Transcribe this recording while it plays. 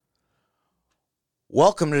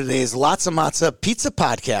Welcome to today's Lots of Matza Pizza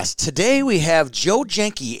Podcast. Today we have Joe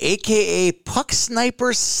Jenke, a.k.a.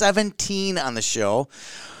 Pucksniper17 on the show.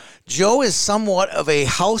 Joe is somewhat of a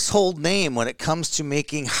household name when it comes to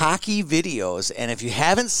making hockey videos, and if you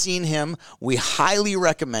haven't seen him, we highly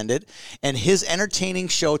recommend it, and his entertaining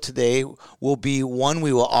show today will be one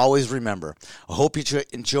we will always remember. I hope you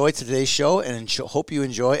enjoy today's show, and hope you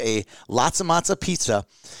enjoy a Lots of Matza Pizza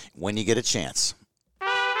when you get a chance.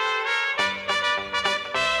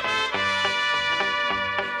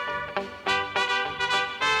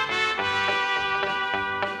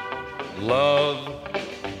 Love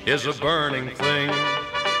is a burning thing,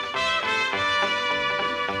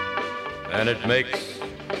 and it makes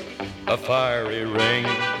a fiery ring.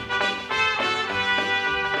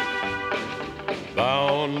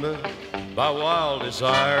 Bound by wild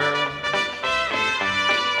desire,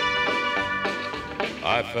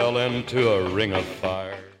 I fell into a ring of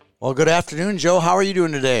fire. Well, good afternoon, Joe. How are you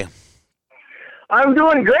doing today? I'm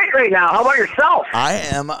doing great right now. How about yourself? I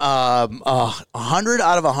am 100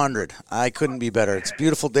 out of 100. I couldn't be better. It's a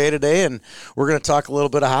beautiful day today, and we're going to talk a little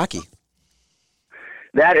bit of hockey.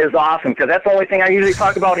 That is awesome, because that's the only thing I usually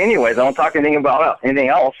talk about anyways. I don't talk anything about anything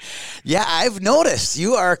else. Yeah, I've noticed.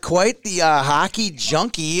 You are quite the hockey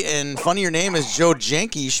junkie, and funny your name is Joe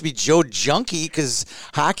Jenke. You should be Joe Junkie, because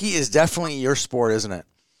hockey is definitely your sport, isn't it?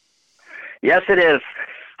 Yes, it is.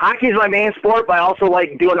 Hockey is my main sport, but I also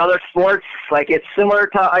like doing other sports. Like, it's similar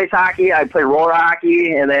to ice hockey. I played roller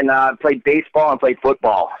hockey, and then played baseball and played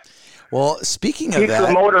football. Well, speaking of keeps that... Keeps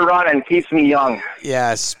the motor running, keeps me young.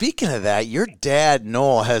 Yeah, speaking of that, your dad,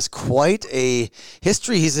 Noel, has quite a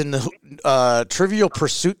history. He's in the Trivial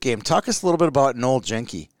Pursuit game. Talk us a little bit about Noel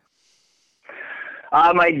Jenke.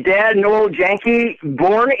 My dad, Joe Jenke,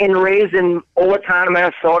 born and raised in Owatonna,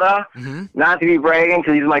 Minnesota. Mm-hmm. Not to be bragging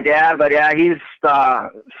because he's my dad, but yeah, he's a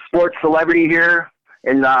sports celebrity here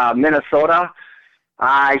in Minnesota.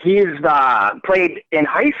 He's played in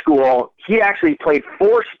high school. He actually played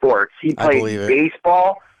 4 sports. He played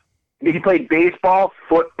baseball. He played baseball,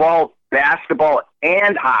 football, basketball,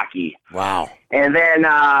 and hockey. Wow. And then,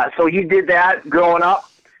 so he did that growing up.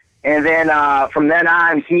 And then from then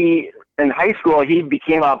on, in high school, he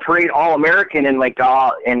became a parade All-American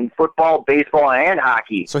in football, baseball, and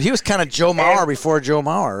hockey. So he was kind of Joe Mauer before Joe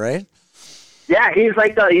Mauer, right? Yeah, he's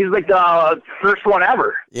like the first one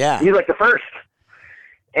ever. Yeah, he's like the first.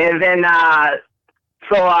 And then,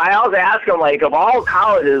 so I always ask him, like, of all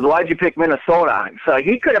colleges, why'd you pick Minnesota? So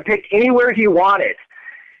he could have picked anywhere he wanted.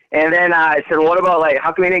 And then I said, what about, like,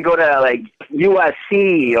 how come he didn't go to, like,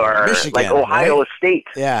 USC or, Michigan, like, Ohio right? State?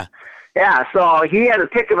 Yeah. Yeah, so he had a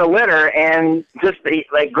pick of a litter, and just,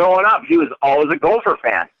 like, growing up, he was always a Gopher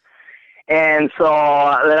fan. And so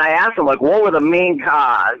then I asked him, like, what were the main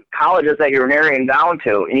colleges that you were narrowing down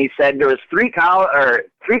to? And he said there was three colleges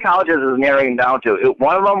he was narrowing down to.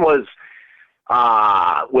 One of them was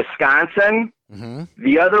Wisconsin. Mm-hmm.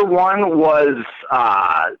 The other one was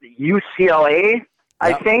UCLA,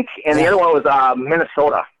 I think, and the other one was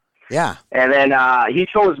Minnesota. Yeah. And then he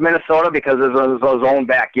chose Minnesota because it was his own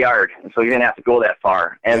backyard, and so he didn't have to go that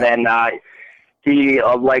far. And then he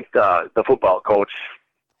liked the football coach,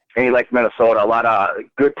 and he liked Minnesota. A lot of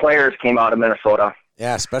good players came out of Minnesota.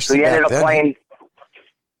 Yeah, especially so he ended up playing.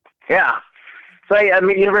 Yeah. So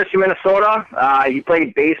University of Minnesota, he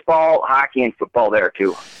played baseball, hockey, and football there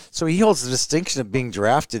too. So he holds the distinction of being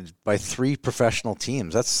drafted by 3 professional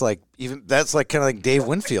teams. That's like kind of like Dave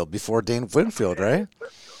Winfield before Dave Winfield, right?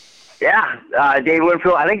 Yeah, Dave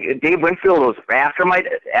Winfield. I think Dave Winfield was after my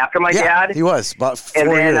dad. He was about 4 years.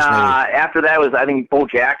 And then maybe. After that was, I think, Bo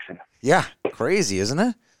Jackson. Yeah, crazy, isn't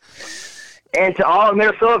it? And to all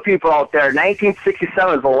Minnesota people out there,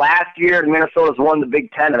 1967 was the last year Minnesota's won the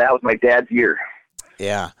Big Ten, and that was my dad's year.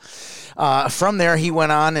 Yeah. From there, he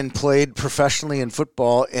went on and played professionally in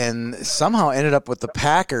football and somehow ended up with the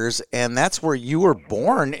Packers, and that's where you were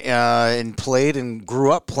born and played and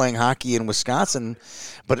grew up playing hockey in Wisconsin,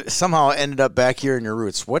 but it somehow ended up back here in your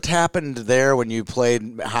roots. What happened there when you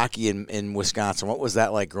played hockey in Wisconsin? What was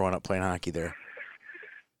that like growing up playing hockey there?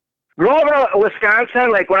 Growing up in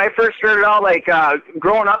Wisconsin, like when I first started out, like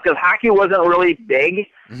growing up, because hockey wasn't really big.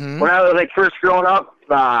 Mm-hmm. When I was like first growing up,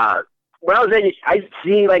 when I was I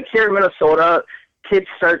see like here in Minnesota, kids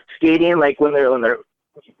start skating like when they're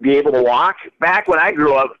be able to walk. Back when I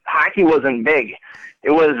grew up, hockey wasn't big.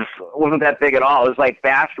 It wasn't that big at all. It was like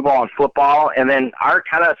basketball and football, and then our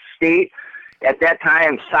kind of state at that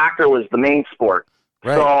time, soccer was the main sport.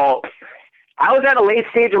 Right. So I was at a late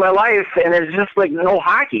stage of my life, and there's just like no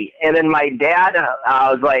hockey. And then my dad,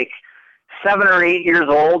 I was like 7 or 8 years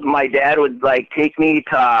old. My dad would like take me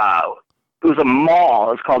to it was a mall.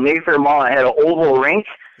 It was called Mayfair Mall. I had an oval rink.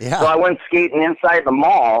 Yeah. So I went skating inside the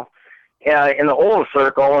mall in the oval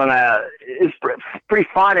circle, and it was pretty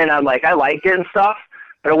fun. And I'm like, I liked it and stuff.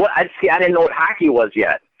 But I didn't know what hockey was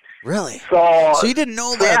yet. Really? So you didn't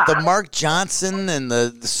know the Mark Johnson and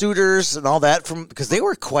the Suitors and all that because they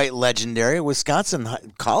were quite legendary. Wisconsin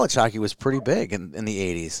college hockey was pretty big in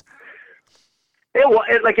the 80s. It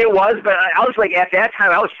was, but I was like, at that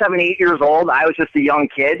time, I was 7, 8 years old. I was just a young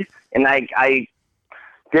kid, and I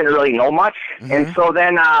didn't really know much. Mm-hmm. And so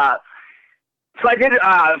then, so I did,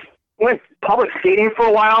 went public skating for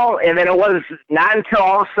a while, and then it was not until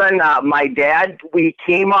all of a sudden, my dad, we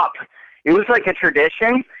came up. It was like a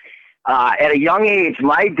tradition. At a young age,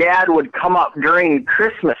 my dad would come up during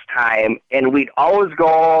Christmas time, and we'd always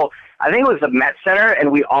go, I think it was the Met Center,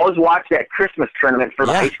 and we always watched that Christmas tournament for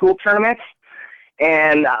the high school tournaments.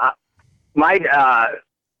 And my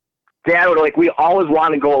dad would, we always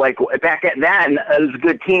wanted to go, back then, as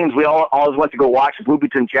good teams, we always went to go watch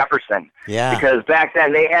Bloomington Jefferson. Yeah. Because back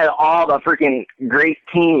then, they had all the freaking great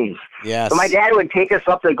teams. Yes. So my dad would take us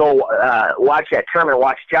up to go watch that tournament,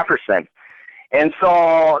 watch Jefferson. And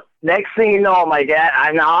so next thing you know, my dad,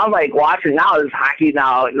 I'm watching now this hockey.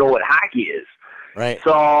 Now I know what hockey is. Right.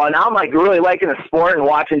 So now I'm really liking the sport and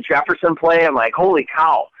watching Jefferson play. I'm like, holy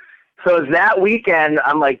cow. So it's that weekend,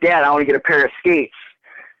 I'm like, Dad, I want to get a pair of skates.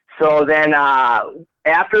 So then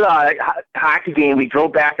after the hockey game, we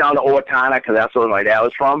drove back down to Owatonna because that's where my dad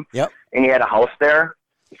was from. Yep. And he had a house there.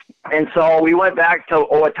 And so we went back to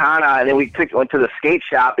Owatonna, and then we went to the skate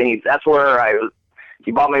shop, and that's where he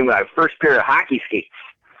bought me my first pair of hockey skates.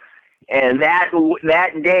 And that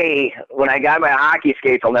day, when I got my hockey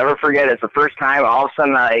skates, I'll never forget it. It's the first time all of a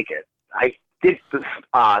sudden I did this,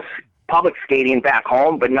 public skating back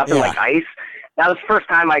home, but nothing like ice. That was the first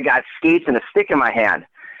time I got skates and a stick in my hand.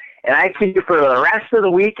 And I think for the rest of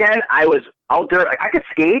the weekend, I was out there. I could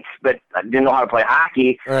skate, but I didn't know how to play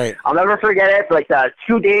hockey. Right. I'll never forget it. For the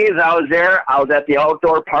 2 days I was there, I was at the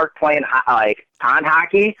outdoor park playing pond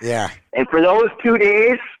hockey. Yeah. And for those 2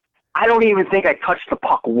 days, I don't even think I touched the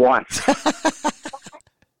puck once.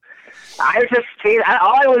 I was just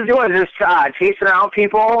all I was doing was just chasing around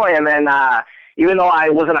people, and then even though I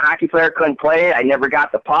wasn't a hockey player, couldn't play, I never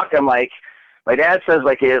got the puck. I'm like, my dad says,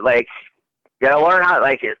 you gotta learn how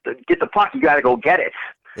to get the puck. You gotta go get it.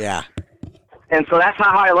 Yeah. And so that's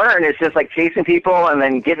how I learned. It's just chasing people and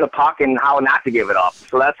then getting the puck and how not to give it up.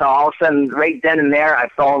 So that's how all of a sudden, right then and there, I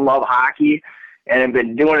fell in love with hockey and have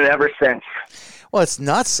been doing it ever since. Well, it's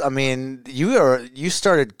nuts. I mean, you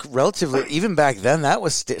started relatively, even back then, that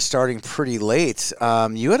was starting pretty late.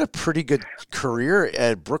 You had a pretty good career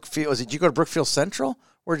at Brookfield. Did you go to Brookfield Central?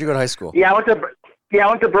 Where did you go to high school? Yeah, I went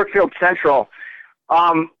to Brookfield Central.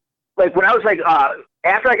 When I was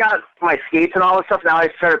after I got my skates and all this stuff, now I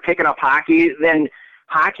started picking up hockey. Then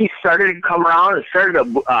hockey started to come around. It started to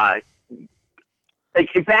when I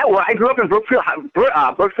grew up in Brookfield,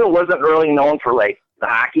 Brookfield wasn't really known for the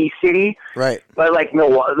hockey city, right? But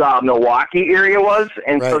the Milwaukee area was,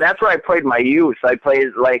 and so that's where I played my youth. I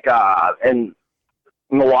played in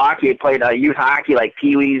Milwaukee. I played youth hockey,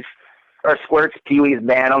 Pee-wees or squirts, Pee-wees,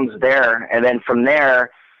 Bantams there, and then from there,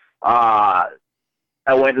 I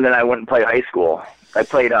went and played high school. I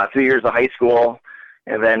played 3 years of high school,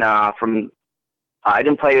 and then I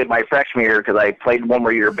didn't play my freshman year because I played one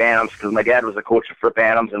more year of Bantams because my dad was a coach for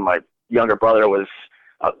Bantams, and my younger brother was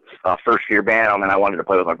a first-year Bantam, and I wanted to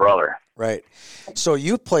play with my brother. Right. So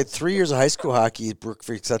you played 3 years of high school hockey at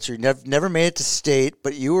Brookfield Central. You never made it to state,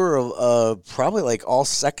 but you were probably all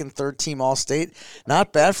second, third team All-State.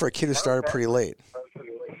 Not bad for a kid who started pretty late.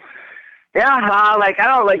 Yeah, I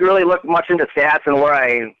don't really look much into stats and where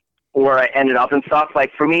I ended up and stuff.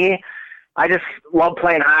 For me, I just love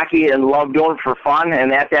playing hockey and love doing it for fun.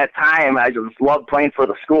 And at that time, I just loved playing for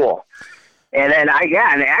the school. And then I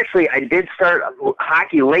did start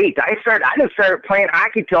hockey late. I didn't start playing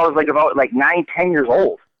hockey till I was about 9, 10 years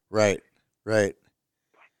old. Right.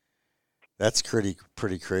 That's pretty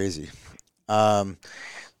crazy.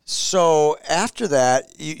 So after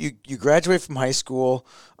that, you graduate from high school.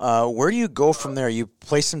 Where do you go from there? You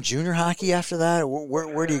play some junior hockey after that?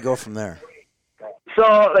 Where do you go from there?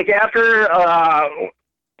 So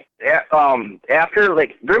after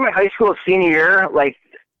during my high school senior year,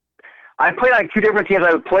 I played on 2 different teams.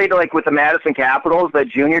 I played with the Madison Capitals, the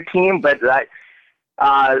junior team, but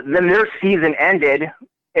then their season ended,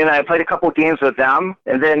 and I played a couple of games with them.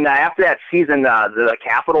 And then after that season, the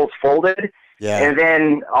Capitals folded. Yeah. And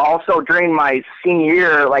then also during my senior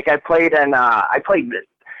year, I played I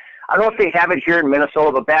don't know if they have it here in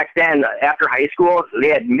Minnesota, but back then after high school, they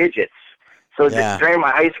had midgets. So Yeah. during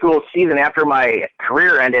my high school season, after my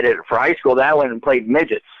career ended for high school, then I went and played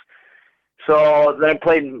midgets. So then I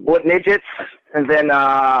played with midgets, and then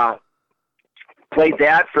played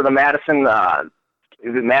that for the Madison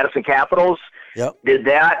Capitals. Yep. Did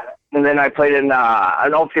that, and then I played in. I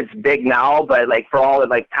don't know if it's big now, but like for all the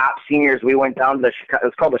like top seniors, we went down to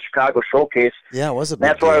it's called the Chicago Showcase. Yeah, it was a big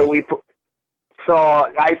That's deal. where we.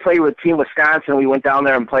 So I played with Team Wisconsin. We went down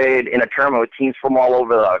there and played in a tournament with teams from all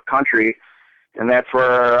over the country, and that's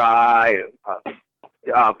where I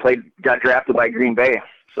got drafted by Green Bay.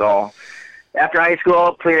 So after high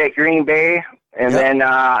school, played at Green Bay, and then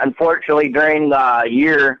unfortunately during the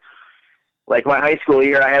year, like my high school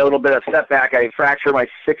year, I had a little bit of setback. I fractured my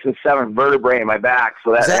 6th and 7th vertebrae in my back,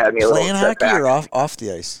 so that had me a little setback. Playing hockey or off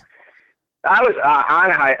the ice? I was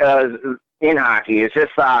in hockey. It's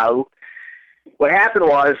just what happened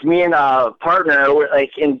was me and a partner,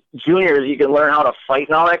 like in juniors, you can learn how to fight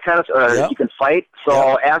and all that kind of stuff. You can fight.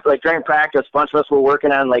 So after, like during practice, a bunch of us were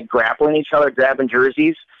working on like grappling each other, grabbing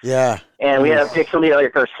jerseys. Yeah. And we had to pick somebody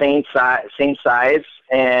like our same size.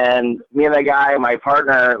 And me and the guy, my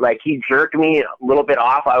partner, like he jerked me a little bit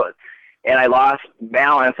off. And I lost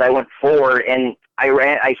balance. I went forward and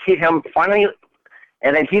I hit him finally.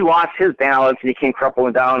 And then he lost his balance and he came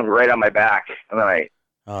crumpling down right on my back. And then I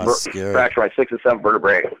fractured my 6th and 7th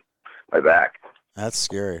vertebrae, my back. That's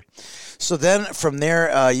scary. So then from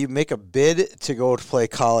there, you make a bid to go to play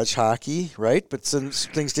college hockey, right? But some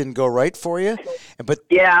things didn't go right for you. But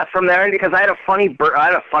yeah, from there, because I had a funny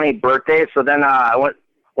birthday. So then I went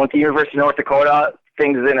to University of North Dakota.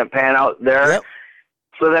 Things didn't pan out there. Yep.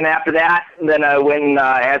 So then after that, then I went and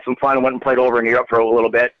had some fun. Went and played over in Europe for a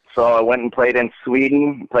little bit. So I went and played in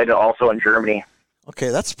Sweden. Played also in Germany. Okay,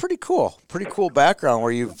 that's pretty cool. Pretty cool background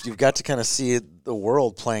where you've got to kind of see the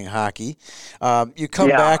world playing hockey. You come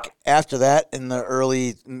back after that in the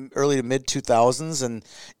early to mid 2000s, and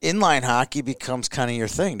inline hockey becomes kind of your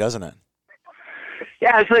thing, doesn't it?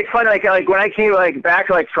 Yeah, it's like fun. Like when I came back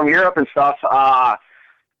from Europe and stuff.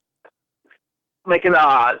 Like in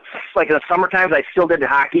the summer times, I still did the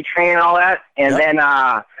hockey training and all that, and then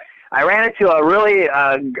I ran into a really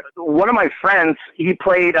one of my friends. He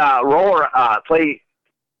played roller.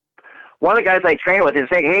 One of the guys I trained with is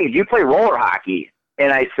saying, "Hey, do you play roller hockey?"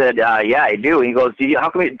 And I said, "Yeah, I do." And he goes,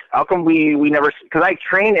 "How come we never?" Because I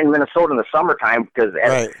trained in Minnesota in the summertime because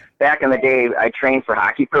back in the day I trained for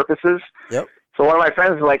hockey purposes. Yep. So one of my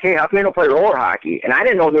friends was like, "Hey, how come you don't play roller hockey?" And I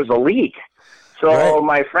didn't know there was a league. So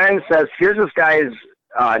my friend says, "Here's this guy's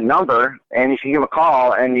number, and you should give him a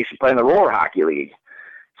call, and you should play in the roller hockey league."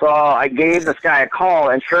 So I gave this guy a call,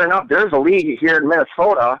 and sure enough, there's a league here in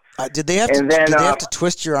Minnesota. Did they have to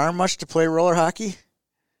twist your arm much to play roller hockey?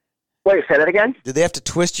 Wait, say that again? Did they have to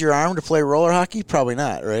twist your arm to play roller hockey? Probably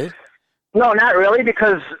not, right? No, not really,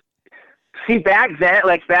 because see, back then,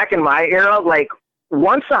 like back in my era, like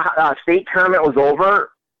once the state tournament was over,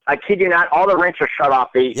 I kid you not, all the rinks are shut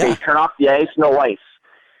off. They turn off the ice, no ice.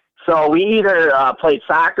 So we either played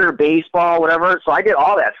soccer, baseball, whatever. So I did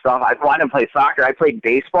all that stuff. I didn't play soccer. I played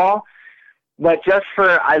baseball. But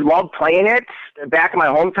I love playing it. Back in my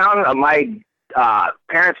hometown, my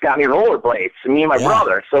parents got me rollerblades, me and my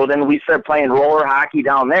brother. So then we started playing roller hockey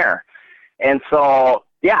down there. And so,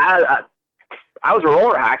 I was a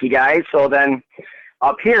roller hockey guy. So then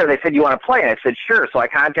up here, they said, "You want to play?" And I said, "Sure." So I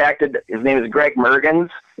contacted, his name is Greg Mergens.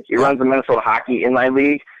 He runs the Minnesota Hockey Inline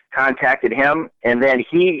League. Contacted him, and then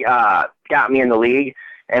he got me in the league.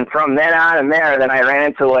 And from then on and there, then I ran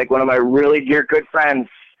into like one of my really dear good friends.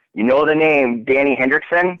 You know the name, Danny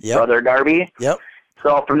Hendrickson, brother Darby. Yep.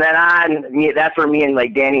 So from then on, that's where me and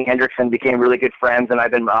like Danny Hendrickson became really good friends, and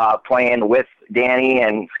I've been playing with Danny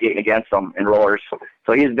and skating against him in rollers.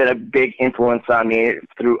 So he's been a big influence on me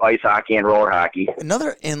through ice hockey and roller hockey.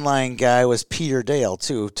 Another inline guy was Peter Dale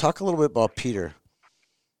too. Talk a little bit about Peter.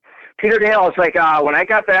 Peter Dale, it's like when I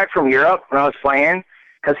got back from Europe when I was playing,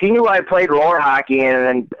 because he knew I played roller hockey,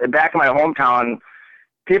 and then back in my hometown,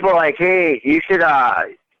 people were like, "Hey, you should,"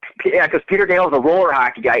 because Peter Dale's a roller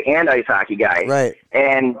hockey guy and ice hockey guy. Right.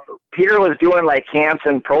 And Peter was doing like camps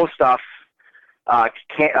and pro stuff,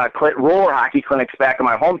 roller hockey clinics back in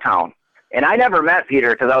my hometown. And I never met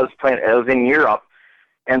Peter because I was in Europe.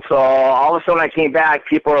 And so all of a sudden I came back,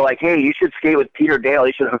 people were like, "Hey, you should skate with Peter Dale.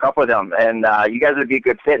 You should hook up with him. And you guys would be a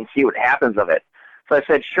good fit and see what happens of it." So I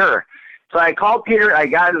said, "Sure." So I called Peter. I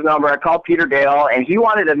got his number. I called Peter Dale, and he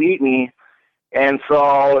wanted to meet me. And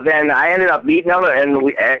so then I ended up meeting him, and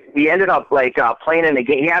we ended up playing in a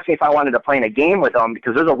game. He asked me if I wanted to play in a game with him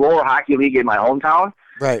because there's a roller hockey league in my hometown.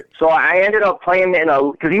 Right. So I ended up playing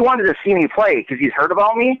because he wanted to see me play because he's heard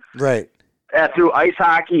about me. Right. through ice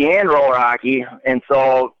hockey and roller hockey, and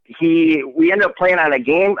so we ended up playing on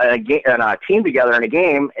a team together in a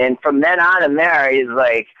game, and from then on and there, he's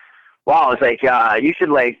like, wow, it's like you should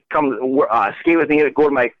like come skate with me,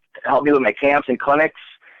 help me with my camps and clinics,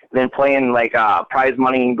 and then playing like prize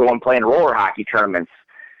money and go and play in roller hockey tournaments.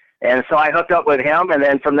 And so I hooked up with him, and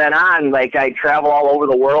then from then on, like I travel all over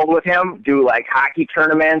the world with him, do like hockey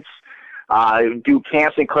tournaments, do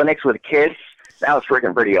camps and clinics with kids. That was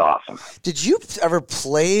freaking pretty awesome. Did you ever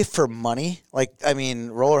play for money? Like, I mean,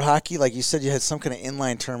 roller hockey, like you said, you had some kind of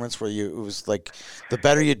inline tournaments where it was like the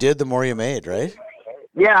better you did, the more you made, right?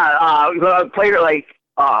 Yeah, I played like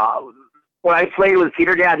when I played with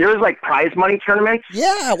Peter Dad, there was like prize money tournaments.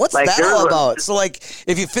 Yeah, what's like, that all about? So, like,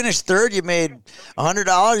 if you finished third, you made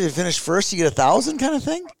 $100. If you finished first, you get $1,000, kind of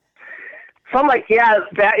thing. Something like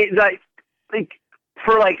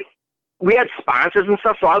for like. We had sponsors and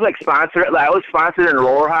stuff, so I was like sponsored. I was sponsored in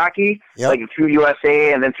roller hockey, like through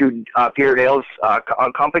USA and then through Peter Dale's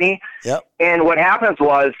company. Yep. And what happens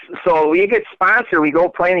was, so we get sponsored, we go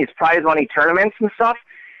play in these prize money tournaments and stuff.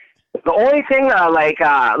 The only thing, like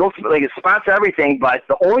it sponsor everything, but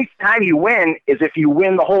the only time you win is if you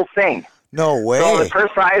win the whole thing. No way. So the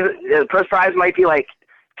first prize might be like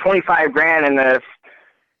 $25,000, and if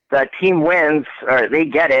the team wins, or they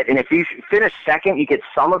get it, and if you finish second, you get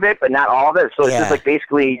some of it, but not all of it. So it's just like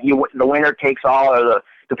basically the winner takes all, or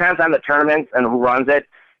depends on the tournament and who runs it.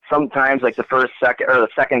 Sometimes like the first, second, or the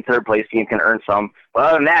second, third place team can earn some. But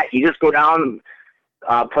other than that, you just go down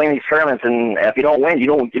playing these tournaments, and if you don't win, you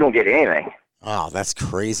don't get anything. Oh, that's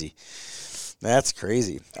crazy. That's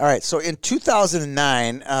crazy. All right, so in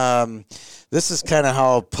 2009, this is kind of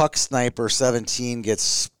how Pucksniper17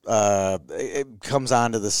 gets it comes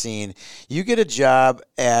onto the scene. You get a job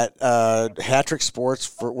at Hat-Trick Sports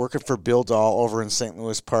for working for Bill Dahl over in St.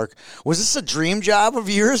 Louis Park. Was this a dream job of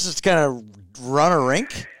yours? Just kind of run a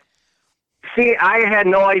rink? See, I had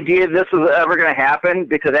no idea this was ever going to happen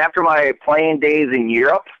because after my playing days in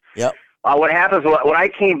Europe, what happens when I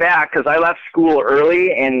came back, because I left school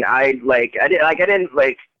early, and I didn't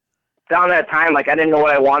down that time, like I didn't know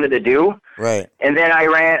what I wanted to do. Right. And then I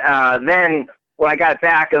ran. Then when I got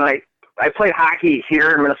back, and I played hockey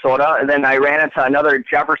here in Minnesota, and then I ran into another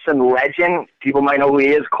Jefferson legend. People might know who he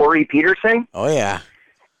is, Corey Peterson. Oh yeah.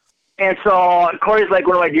 And so Corey's like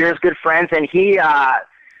one of my dearest good friends, and he.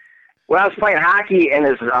 When I was playing hockey in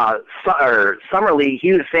his summer league,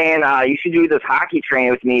 he was saying, you should do this hockey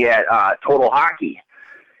training with me at Total Hockey.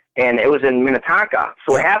 And it was in Minnetonka.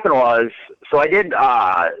 So what happened was, I did,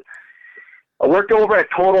 I worked over at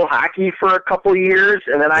Total Hockey for a couple of years,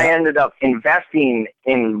 and then I ended up investing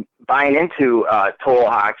in buying into Total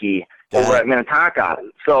Hockey over at Minnetonka.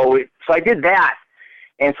 So I did that.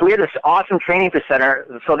 And so we had this awesome training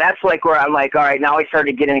center. So that's like where I'm like, all right, now I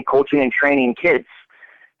started getting coaching and training kids.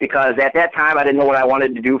 Because at that time, I didn't know what I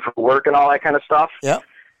wanted to do for work and all that kind of stuff. Yeah.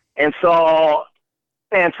 And so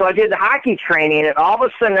I did the hockey training, and all of a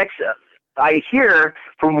sudden, I hear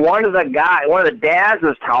from one of the dads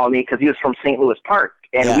was telling me, because he was from St. Louis Park,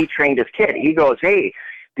 and we trained his kid. He goes, hey,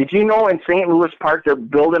 did you know in St. Louis Park they're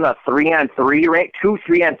building a 3-on-3 rink, 2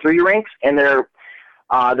 3-on-3 rinks, and they're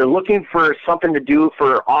looking for something to do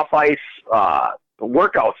for off-ice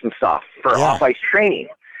workouts and stuff, for off-ice training.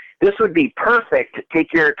 This would be perfect to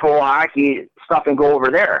take your Total Hockey stuff and go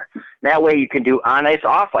over there. That way you can do on-ice,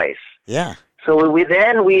 off-ice. Yeah. So me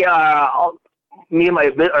and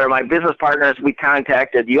my business partners, we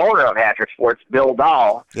contacted the owner of Hat-Trick Sports, Bill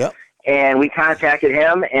Dahl. Yep. And we contacted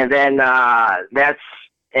him, and then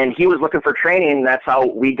and he was looking for training. That's how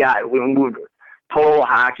we moved Total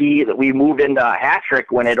Hockey. We moved into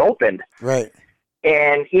Hat-Trick when it opened. Right.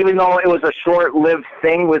 And even though it was a short-lived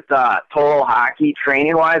thing with Total Hockey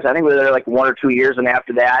training-wise, I think we were there like 1 or 2 years, and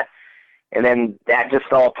after that, and then that just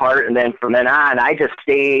fell apart. And then from then on, I just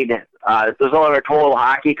stayed. There's no other Total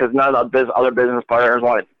Hockey because none of the other business partners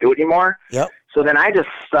wanted to do it anymore. Yep. So then I just,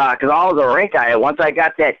 because I was a rink guy, once I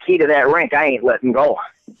got that key to that rink, I ain't letting go.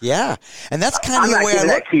 Yeah, and that's kind of the way I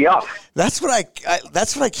look. Key up. That's what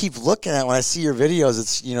I keep looking at when I see your videos.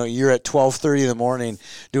 It's you're at 12:30 in the morning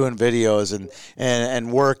doing videos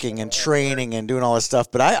and working and training and doing all this stuff.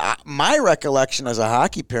 But my recollection as a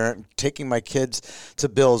hockey parent taking my kids to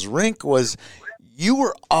Bill's rink was you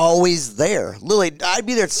were always there. Lily, I'd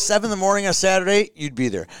be there at 7 in the morning on a Saturday, you'd be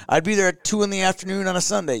there. I'd be there at 2 in the afternoon on a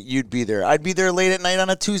Sunday, you'd be there. I'd be there late at night on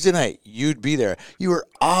a Tuesday night, you'd be there. You were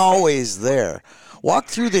always there. Walk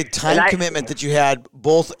through the time commitment that you had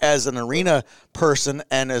both as an arena person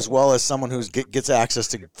and as well as someone who gets access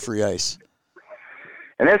to free ice.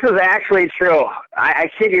 And this is actually true.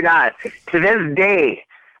 I kid you not. To this day,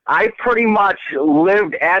 I pretty much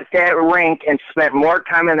lived at that rink and spent more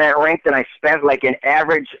time in that rink than I spent like an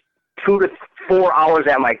average 2 to 4 hours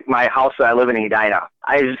at my house that I live in Edina.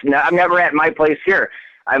 I'm never at my place here.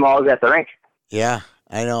 I'm always at the rink. Yeah,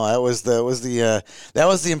 I know. That was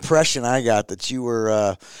the impression I got, that you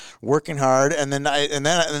were working hard, and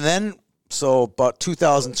then so about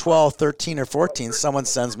 2012, 13 or 14, someone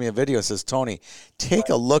sends me a video and says, "Tony, take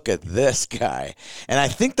a look at this guy." And I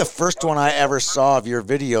think the first one I ever saw of your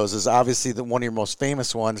videos is obviously one of your most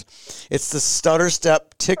famous ones. It's the stutter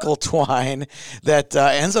step tickle twine that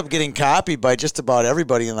ends up getting copied by just about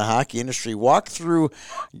everybody in the hockey industry. Walk through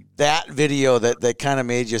that video that kind of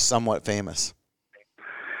made you somewhat famous.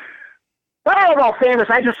 I don't know about famous.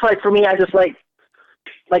 I just like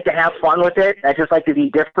to have fun with it. I just like to be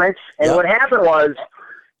different. And What happened was,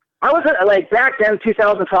 I was like back then,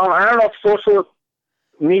 2012. I don't know if social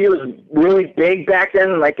media was really big back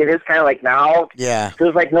then, like it is kind of like now. Yeah. There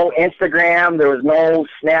was like no Instagram, there was no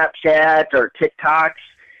Snapchat or TikToks.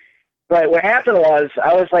 But what happened was,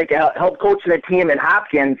 I was like help coaching a team in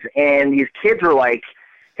Hopkins, and these kids were like,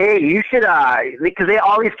 "Hey, you should," because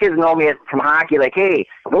all these kids know me from hockey. Like, "Hey,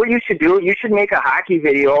 you know what you should do? You should make a hockey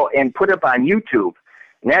video and put it up on YouTube."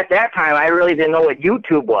 And at that time, I really didn't know what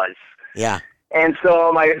YouTube was. Yeah. And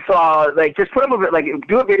so just put up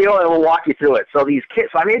do a video and we'll walk you through it. So these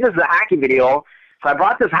kids, so I made this a hockey video. So I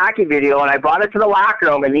brought this hockey video and I brought it to the locker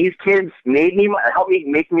room, and these kids helped me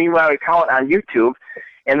make me my account on YouTube,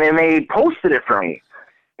 and then they posted it for me.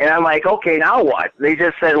 And I'm like, okay, now what? They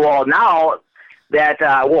just said, well, now that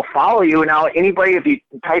we'll follow you. Now anybody, if you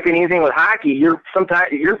type in anything with hockey,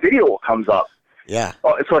 sometimes your video comes up. Yeah.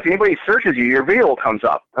 So if anybody searches you, your video comes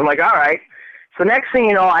up. I'm like, all right. So next thing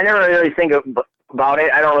you know, I never really think about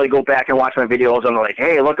it. I don't really go back and watch my videos. I'm like,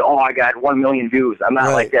 hey, look, I got 1 million views. I'm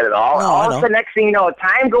not like that at all. No, all of a sudden, next thing you know,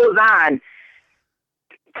 time goes on.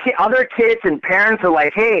 Other kids and parents are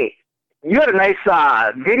like, hey, you had a nice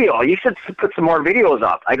video. You should put some more videos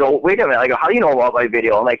up. I go, wait a minute. I go, how do you know about my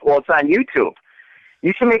video? I'm like, well, it's on YouTube.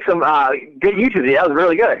 You should make some good YouTube videos. That was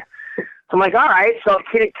really good. So I'm like, all right. So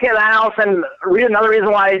kid, I all of a sudden read another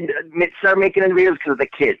reason why I started making the videos, because of the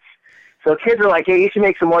kids. So kids are like, hey, you should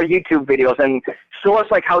make some more YouTube videos and show us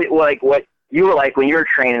what you were like when you were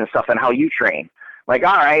training and stuff, and how you train. I'm like,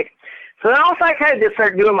 all right. So then also I kind of just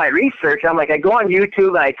started doing my research. I'm like, I go on YouTube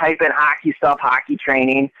and I type in hockey stuff, hockey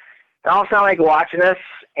training. And all of a sudden I'm like watching this,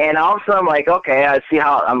 and all of a sudden I'm like, okay, I see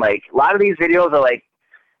how I'm like, a lot of these videos are like,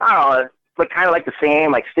 I don't know, but kind of like the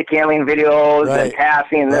same, like stick handling videos and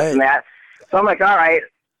passing and this and that. So I'm like, all right,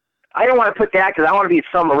 I don't want to put that because I want to be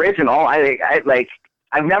some original.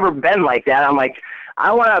 I've never been like that. I'm like,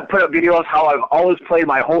 I want to put up videos how I've always played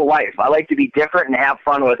my whole life. I like to be different and have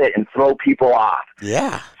fun with it and throw people off.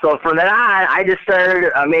 Yeah. So from then on, I just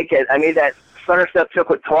started I made that stutter step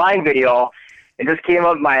with twine video. It just came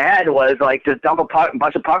up in my head was like just dump a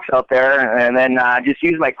bunch of pucks out there, and then just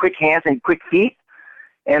use my quick hands and quick feet,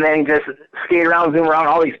 and then just skate around, zoom around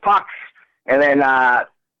all these pucks, and then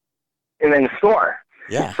score.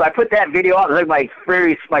 Yeah. So I put that video out. It was like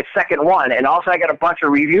my second one, and also I got a bunch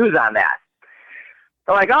of reviews on that.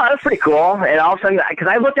 I'm like, oh, that's pretty cool. And all of a sudden, because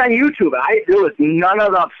I looked on YouTube, and there was none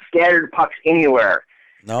of the scattered pucks anywhere.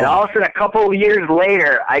 No. And all of a sudden, a couple of years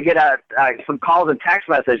later, I get some calls and text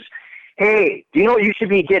message. Hey, do you know you should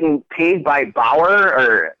be getting paid by Bauer,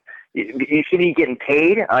 or you should be getting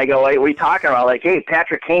paid? I go, what are you talking about? Like, hey,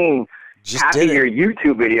 Patrick Kane copied your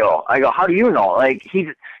YouTube video. I go, how do you know? Like,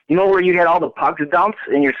 you know where you had all the pucks dumps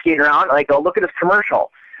and you're skating around? Like, go look at this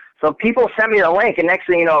commercial. So people sent me the link, and next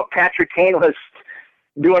thing you know, Patrick Kane was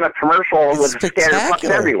doing a commercial with scattered pucks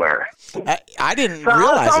everywhere. I didn't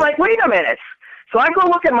realize So I'm like, wait a minute. So I go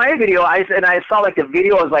look at my video, and I saw like the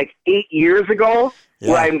video was like 8 years ago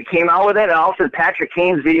where I came out with it, and also Patrick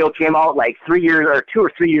Kane's video came out like 2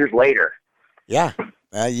 or 3 years later. Yeah,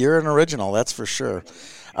 you're an original, that's for sure.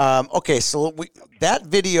 Okay, so that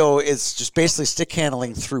video is just basically stick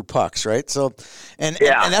handling through pucks, right? So, and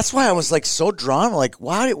that's why I was like so drawn. Like,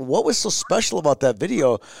 why? What was so special about that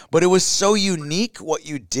video? But it was so unique what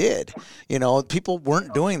you did. You know, people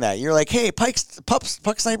weren't doing that. You're like, hey,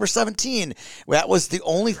 Pucksniper17. That was the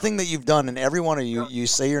only thing that you've done, and every one of you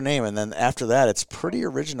say your name, and then after that, it's pretty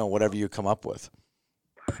original. Whatever you come up with.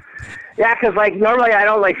 Yeah, because like normally I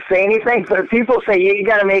don't like say anything, but people say you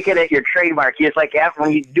got to make it at your trademark. It's like after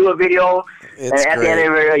when you do a video, and at the end of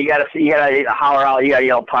the video you got to holler out, you got to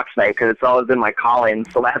yell Pucksnipe, because it's always been my calling.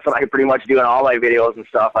 So that's what I pretty much do in all my videos and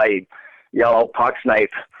stuff. I yell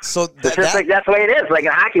Pucksnipe. So it's just like that's the way it is. Like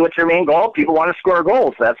in hockey, what's your main goal? People want to score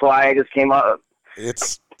goals. That's why I just came up.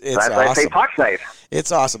 It's It's that's why I say awesome. Pucksnipe.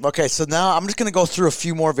 It's awesome. Okay, so now I'm just going to go through a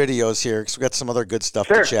few more videos here because we got some other good stuff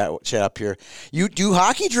to chat up here. You do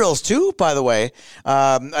hockey drills too, by the way.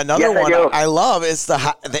 Another one I love is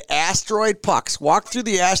the asteroid pucks. Walk through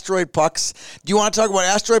the asteroid pucks. Do you want to talk about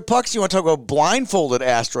asteroid pucks? Do you want to talk about blindfolded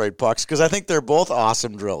asteroid pucks? Because I think they're both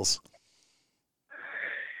awesome drills.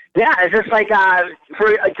 Yeah, it's just like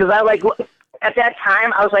because I like at that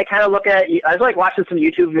time I was like kind of looking at I was like watching some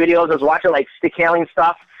YouTube videos. I was watching like stick handling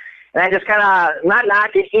stuff. And I just kind of, not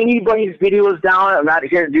knocking anybody's videos down. I'm not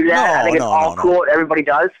here to do that. I think it's all cool what everybody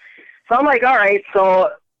does. So I'm like, all right, so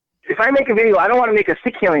if I make a video, I don't want to make a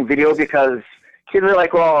stick handling video because kids are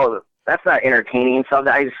like, well, that's not entertaining. So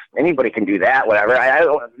anybody can do that, whatever.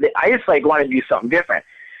 I just like want to do something different.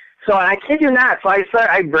 So I kid you not. So I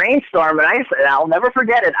brainstormed, and I'll never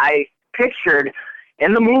forget it. I pictured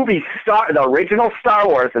in the movie the original Star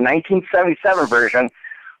Wars, the 1977 version,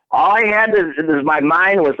 all I had in my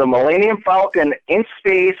mind was the Millennium Falcon in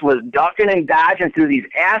space was ducking and dodging through these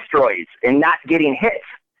asteroids and not getting hit.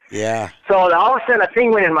 Yeah. So all of a sudden a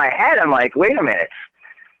thing went in my head. I'm like, wait a minute.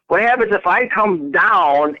 What happens if I come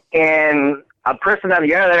down and a person on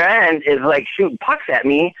the other end is like shooting pucks at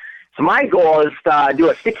me? So my goal is to do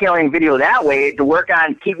a stick handling video that way to work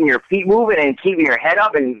on keeping your feet moving and keeping your head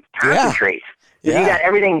up and concentrate. Yeah. You got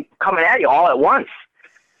everything coming at you all at once.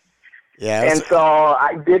 Yeah, and so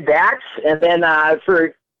I did that, and then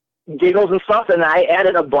for giggles and stuff, and I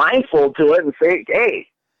added a blindfold to it and say, hey,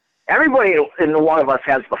 everybody in one of us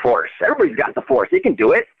has the Force. Everybody's got the Force. You can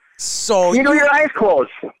do it. So you know your eyes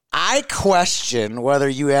closed. I question whether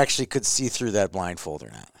you actually could see through that blindfold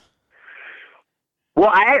or not.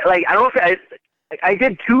 Well, I don't know if I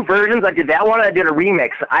did two versions. I did that one. I did a remix.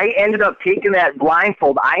 I ended up taking that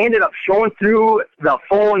blindfold. I ended up showing through the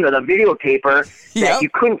phone or the videotaper that you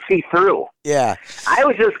couldn't see through. Yeah. I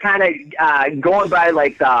was just kind of going by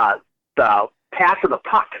like the path of the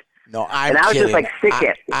puck. No, I'm kidding. And I was just like, stick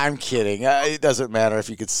it. I'm kidding. It doesn't matter if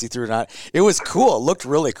you could see through or not. It was cool. It looked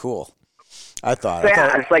really cool. I thought.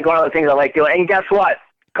 It's like one of the things I like doing. And guess what?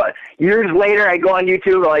 Years later, I go on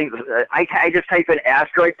YouTube. Like I just type in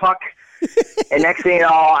asteroid puck. And next thing you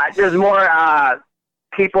know, there's more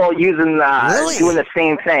people using doing the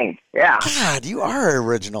same thing. Yeah. God, you are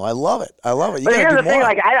original. I love it. You but here's the thing: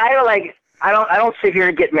 like I don't sit here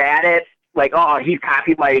and get mad at like, oh, he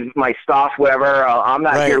copied my stuff, whatever. I'm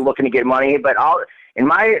not here looking to get money, but in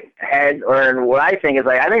my head or in what I think is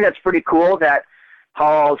like I think that's pretty cool that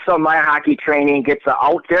how some of my hockey training gets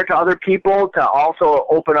out there to other people to also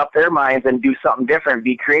open up their minds and do something different,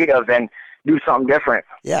 be creative and do something different.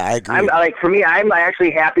 Yeah, I agree. For me, I'm actually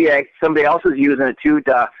happy that somebody else is using it too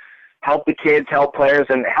to help the kids, help players,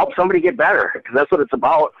 and help somebody get better because that's what it's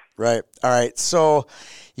about. Right. All right. So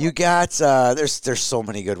you got there's so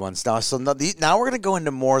many good ones now. So now we're going to go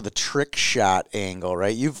into more the trick shot angle,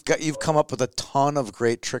 right? You've come up with a ton of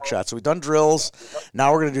great trick shots. So we've done drills.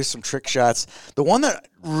 Now we're going to do some trick shots. The one that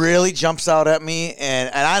really jumps out at me, and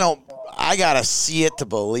I got to see it to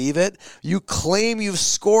believe it. You claim you've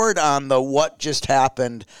scored on the what just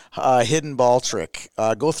happened hidden ball trick.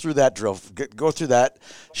 Go through that drill. Go through that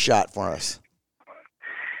shot for us.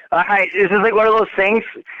 All right. This is like one of those things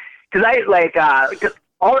because I like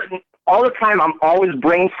all the time I'm always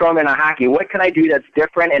brainstorming on hockey. What can I do that's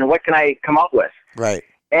different and what can I come up with? Right.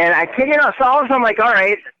 And I kid you not, so all of a sudden I'm like, all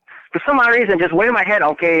right, for some odd reason, just went in my head,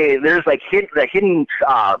 okay, there's like the hidden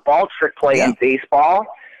ball trick play in baseball.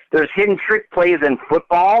 There's hidden trick plays in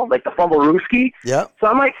football, like the fumble-rooski. Yeah. So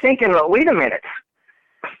I'm like thinking, well, wait a minute.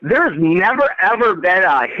 There's never, ever been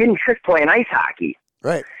a hidden trick play in ice hockey.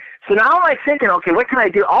 Right. So now I'm like thinking, okay, what can I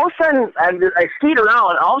do? All of a sudden, I skied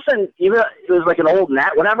around, and all of a sudden, even it was like an old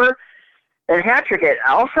net, whatever, and hat trick it.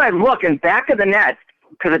 All of a sudden, I look, and back of the net,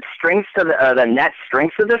 because it strings to the net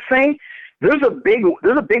strings to this thing, there's a big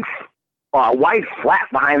wide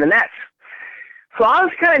flap behind the net. So I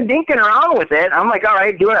was kind of dinking around with it. I'm like, all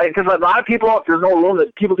right, do it, because a lot of people, there's no room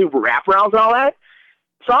that people do wraparounds and all that.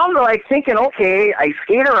 So I'm like thinking, okay, I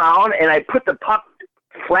skate around, and I put the puck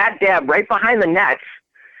flat dab right behind the net,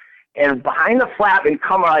 and behind the flap and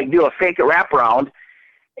come like do a fake wraparound.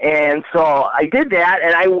 And so I did that,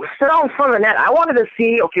 and I stood out in front of the net. I wanted to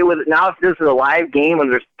see, okay, now if this is a live game and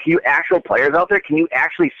there's actual players out there, can you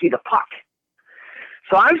actually see the puck?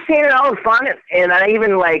 So I'm standing out in front, and I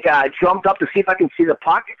even jumped up to see if I can see the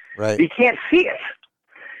puck. Right. You can't see it.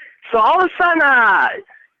 So all of a sudden,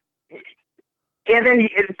 and then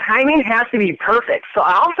timing has to be perfect. So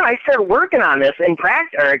all of a sudden I started working on this in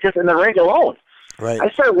practice, or just in the rink alone. Right. I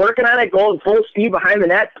started working on it, going full speed behind the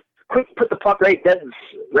net, quick put the puck right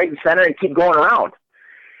in center and keep going around.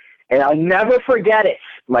 And I'll never forget it.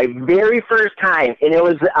 my very first time, and it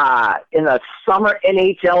was in a summer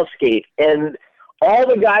NHL skate, and all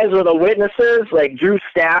the guys were the witnesses, like Drew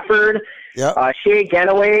Stafford, Shea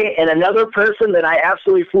Genoway, and another person that I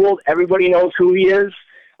absolutely fooled. Everybody knows who he is.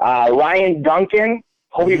 Ryan Duncan,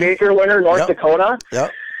 Hobie Baker winner, North Dakota.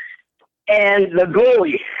 Yep. And the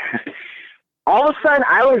goalie. All of a sudden,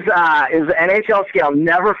 I was it was an NHL skate. I'll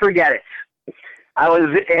never forget it. I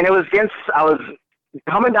was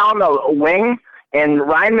coming down the wing, and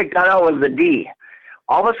Ryan McDonough was the D.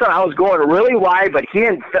 All of a sudden, I was going really wide, but he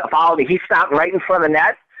didn't follow me. He stopped right in front of the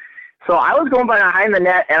net. So I was going behind the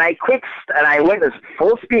net, and I went at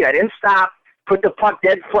full speed. I didn't stop. Put the puck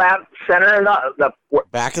dead flat center in the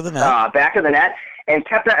back of the net, and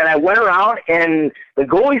kept it. And I went around, and the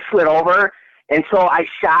goalie slid over, and so I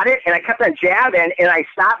shot it, and I kept on jabbing, and I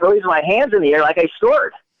stopped raising my hands in the air like I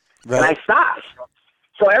scored, and I stopped.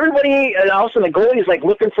 So everybody, and all of a sudden the goalie's like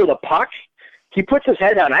looking for the puck. He puts his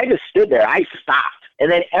head down. I just stood there. I stopped.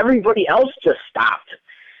 And then everybody else just stopped.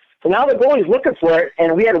 So now the goalie's looking for it,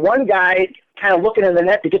 and we had one guy kind of looking in the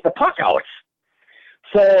net to get the puck out.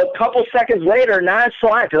 So a couple seconds later,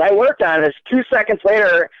 nonchalant, because I worked on this, 2 seconds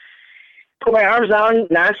later, put my arms down,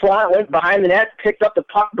 nonchalant, went behind the net, picked up the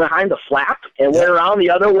puck behind the flap, and went around the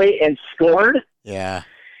other way and scored. Yeah.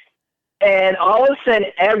 And all of a sudden,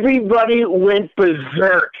 everybody went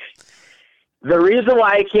berserk. The reason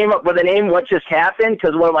why I came up with the name What Just Happened,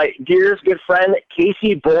 because one of my dearest good friend,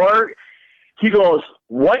 Casey Borg, he goes,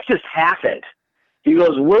 what just happened? He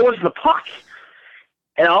goes, where was the puck?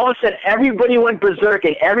 And all of a sudden, everybody went berserk,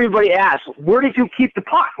 and everybody asked, where did you keep the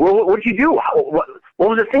puck? What did you do? What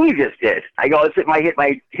was the thing you just did? I go, it's my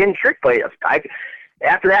hidden trick play.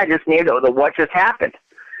 After that, I just named it the What Just Happened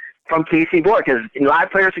from Casey Borg, because a lot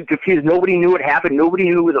of players were confused. Nobody knew what happened. Nobody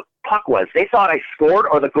knew who the puck was. They thought I scored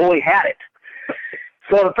or the goalie had it.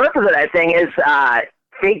 So the purpose of that thing is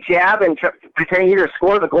fake jab and pretending you either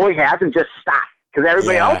score the goalie has and just stop, because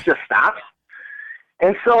everybody else just stops.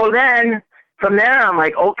 And so then from there, I'm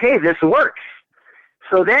like, okay, this works.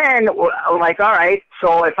 So then I'm like, all right,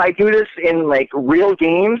 so if I do this in like real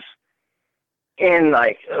games, in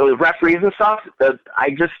like referees and stuff,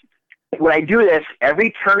 when I do this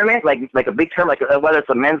every tournament, like a big tournament, like whether it's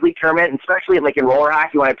a men's league tournament, and especially like in roller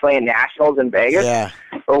hockey when I play in nationals in Vegas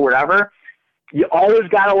or whatever. You always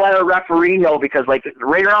got to let a referee know, because, like,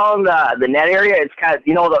 right around the net area, it's kind of,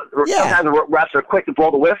 sometimes the refs are quick to blow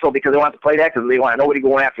the whistle because they want to play that because they want nobody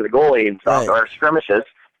going after the goalie and stuff, or skirmishes.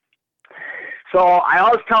 So I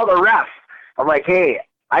always tell the ref, I'm like, hey,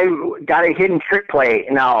 I got a hidden trick play.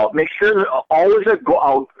 Now, make sure there's always a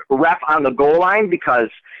ref on the goal line, because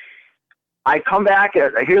I come back,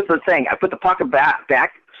 here's the thing, I put the puck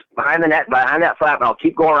back behind the net, behind that flap, and I'll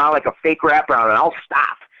keep going around like a fake wraparound, and I'll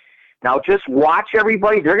stop. Now, just watch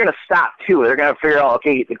everybody. They're going to stop, too. They're going to figure out,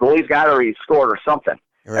 okay, the goalie's got it or he scored or something.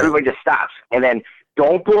 Right. Everybody just stops. And then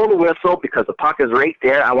don't blow the whistle, because the puck is right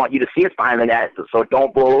there. I want you to see it's behind the net, so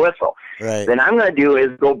don't blow the whistle. Right. Then I'm going to do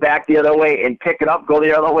is go back the other way and pick it up, go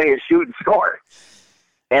the other way and shoot and score.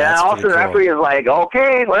 And then also the referee is like,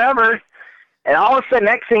 okay, whatever. And all of a sudden,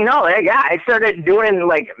 next thing you know, I started doing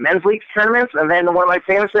like men's league tournaments, and then one of my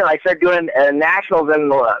famous things, I started doing nationals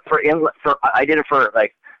I did it for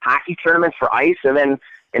like hockey tournaments for ice, and then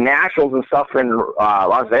in nationals and stuff in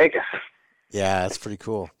Las Vegas. Yeah, that's pretty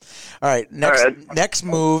cool. All right, next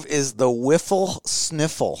move is the Wiffle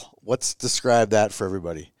Sniffle. Let's describe that for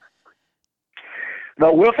everybody. The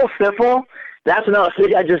Wiffle Sniffle, that's another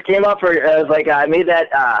thing I just came up for. I made that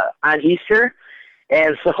on Easter.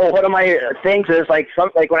 And so one of my things is like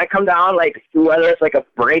when I come down, like whether it's like a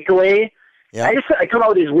breakaway, I come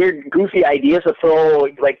out with these weird, goofy ideas to throw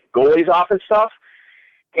like goalies off and stuff.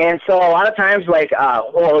 And so a lot of times, like,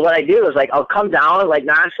 what I do is like I'll come down like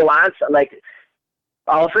nonchalant, like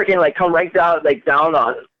I'll freaking like come right down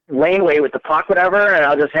the laneway with the puck, whatever, and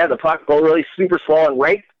I'll just have the puck go really super slow and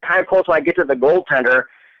right kind of close when I get to the goaltender.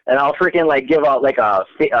 And I'll freaking like give out like a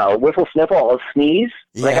Wiffle Sniffle, I'll sneeze.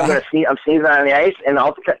 Like I'm sneezing on the ice, and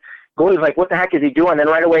goalie's like, what the heck is he doing? And then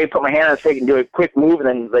right away put my hand on the stick and do a quick move,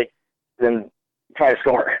 and then try to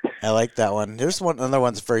score. I like that one. There's another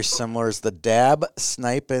one's very similar. Is the Dab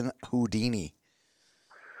Sniping Houdini.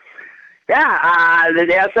 Yeah,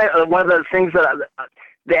 that's one of the things that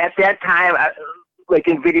at that time, like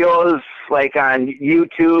in videos, like on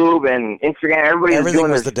YouTube and Instagram, everybody was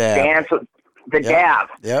doing this the dab. Dance. The dab.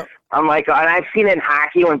 Yep. I'm like, and I've seen it in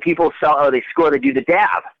hockey when people they score, they do the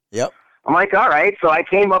dab. Yep. I'm like, all right. So I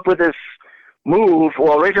came up with this move.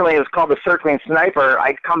 Well, originally it was called the circling sniper.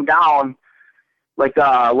 I'd come down like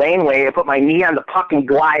the laneway, I put my knee on the puck and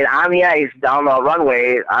glide on the ice down the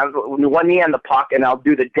runway. One knee on the puck, and I'll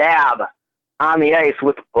do the dab on the ice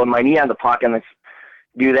with my knee on the puck and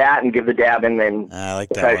do that and give the dab and then I like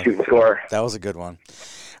that try one. to shoot and score. That was a good one.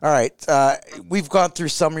 All right. We've gone through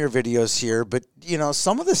some of your videos here, but,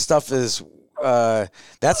 some of this stuff is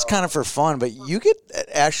that's kind of for fun, but you get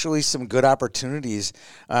actually some good opportunities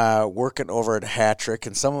working over at Hat Trick,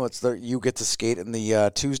 and some of it's you get to skate in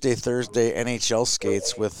the Tuesday, Thursday NHL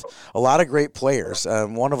skates with a lot of great players.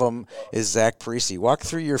 One of them is Zach Parisi. Walk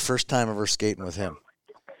through your first time ever skating with him.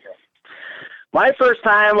 My first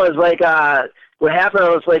time was what happened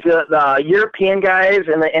was the European guys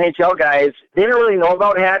and the NHL guys, they didn't really know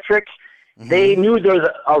about Hat Trick. Mm-hmm. They knew there was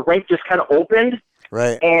a rink just kind of opened.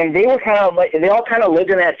 Right. And they were kind of they all kind of lived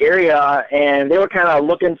in that area, and they were kind of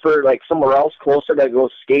looking for somewhere else closer to go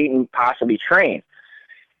skate and possibly train.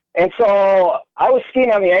 And so I was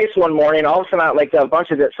skating on the ice one morning. All of a sudden, a bunch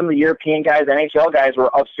of some of the European guys, NHL guys, were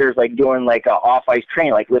upstairs doing off ice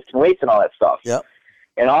training, lifting weights and all that stuff. Yep.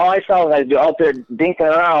 And all I saw was out there dinking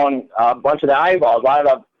around a bunch of the eyeballs. A lot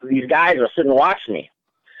of these guys were sitting watching me.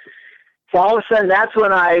 So all of a sudden, that's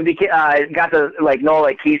when I got to know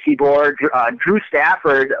Casey Board, Drew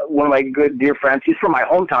Stafford, one of my good dear friends. He's from my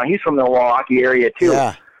hometown. He's from the Milwaukee area too.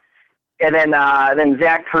 Yeah. And then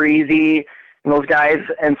Zach Parisi and those guys.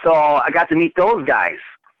 And so I got to meet those guys.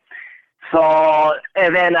 So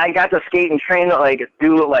and then I got to skate and train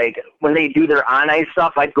when they do their on ice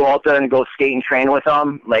stuff. I'd go out there and go skate and train with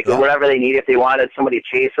them, or whatever they need. If they wanted somebody to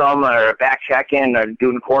chase them or back checking or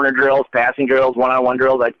doing corner drills, passing drills, one-on-one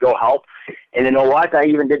drills, I'd go help. And you know what? I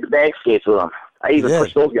even did the bag skates with them. I even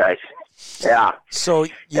pushed those guys. Yeah. So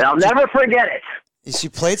and I'll never forget it. You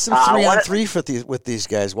played some 3-on-3 with these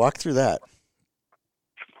guys. Walk through that.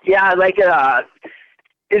 Yeah,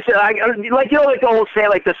 it's the old saying,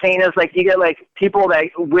 the saying is you get people that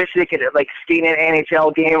wish they could skate in an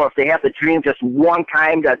NHL game, or if they have the dream just one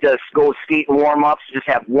time to just go skate and warm ups, just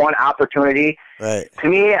have one opportunity. Right. To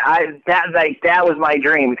me, that was my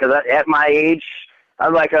dream, because at my age,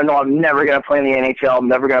 I'm I know I'm never gonna play in the NHL. I'm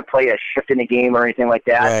never gonna play a shift in the game or anything like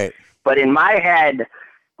that. Right. But in my head,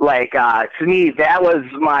 to me, that was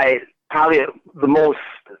probably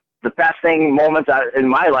the best moments in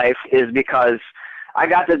my life, is because I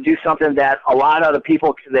got to do something that a lot of the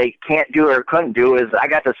people they can't do or couldn't do. Is I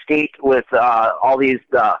got to skate with all these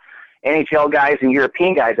NHL guys and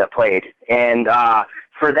European guys that played, and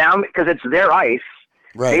for them, because it's their ice,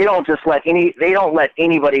 right. They don't let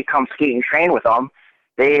anybody come skate and train with them.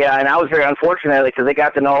 And I was very unfortunate, because they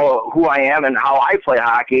got to know who I am and how I play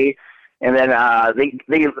hockey, and then I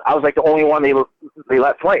was the only one they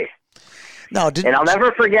let play. No, and I'll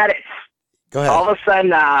never forget it. Go ahead. All of a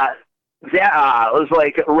sudden. It was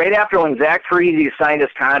right after when Zach Parisi signed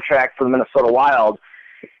his contract for the Minnesota Wild.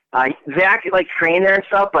 Zach trained there and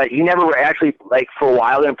stuff, but he never actually for a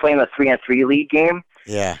while didn't play in the 3-on-3 league game.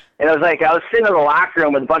 Yeah. And it was I was sitting in the locker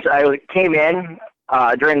room with a bunch of. I came in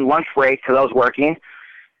during lunch break because I was working.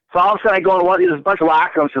 So all of a sudden I go in there's a bunch of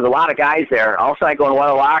locker rooms. There's a lot of guys there. All of a sudden I go in one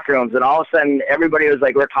of the locker rooms, and all of a sudden everybody was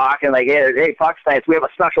we're talking hey Pucksniper, we have a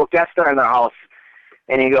special guest in the house.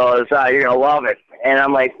 And he goes, you're going to love it. And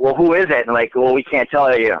I'm like, well, who is it? And well, we can't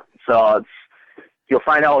tell you. So you'll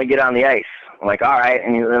find out when we get on the ice. I'm like, all right.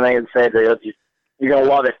 And then they said, you're going to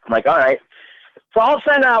love it. I'm like, all right. So all of a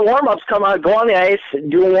sudden, warm-ups come out, go on the ice,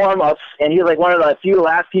 do warm-ups. And he's one of the few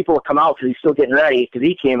last people to come out because he's still getting ready because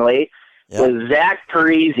he came late, was Zach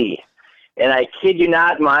Parisi. And I kid you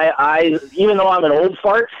not, my eyes, even though I'm an old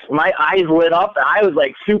fart, my eyes lit up. And I was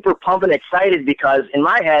super pumped and excited, because in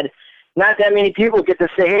my head, not that many people get to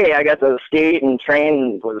say, hey, I got to skate and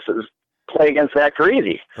train and play against Zach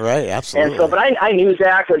Parisi. Right, absolutely. And so, but I knew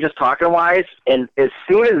Zach, just talking-wise, and as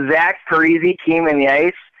soon as Zach Parisi came in the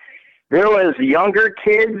ice, there was younger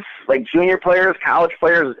kids, junior players, college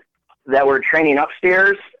players, that were training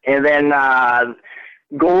upstairs, and then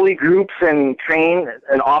goalie groups and train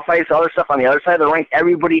and off-ice, other stuff on the other side of the rink.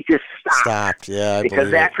 Everybody just stopped. Yeah, because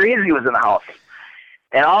Zach Parisi was in the house.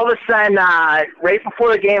 And all of a sudden, right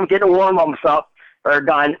before the game, getting the warm-ups up or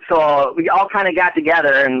done, so we all kind of got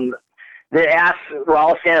together, and they asked, we're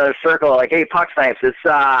all standing in a circle, hey, Pucksniper, it's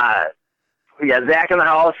we got Zach in the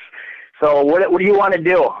house, so what do you want to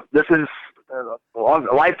do? This is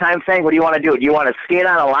a lifetime thing. What do you want to do? Do you want to skate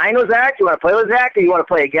on a line with Zach? Do you want to play with Zach, or do you want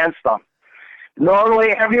to play against him? Normally,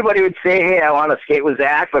 everybody would say, hey, I want to skate with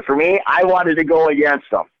Zach, but for me, I wanted to go against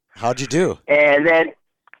him. How'd you do?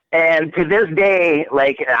 And to this day,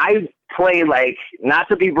 I played, not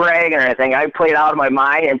to be bragging or anything, I played out of my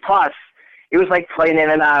mind. And plus, it was like playing in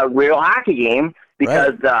a real hockey game,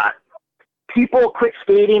 because people quit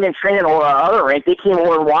skating and training over the other rink. They came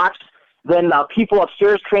over and watched. Then people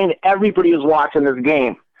upstairs trained. Everybody was watching this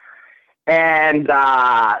game. And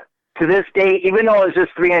to this day, even though it was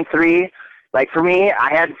just 3-3, like for me,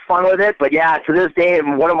 I had fun with it. But yeah, to this day,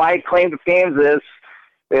 one of my claim to fame is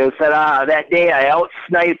that day I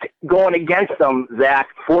out-sniped going against them, Zach,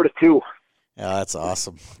 4-2. Yeah, that's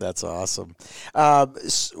awesome. That's awesome.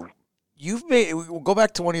 We'll go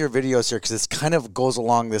back to one of your videos here because it kind of goes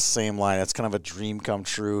along this same line. It's kind of a dream come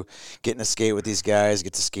true, getting to skate with these guys,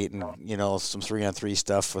 get to skate in, some 3-on-3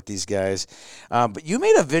 stuff with these guys. But you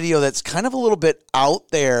made a video that's kind of a little bit out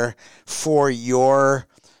there for your,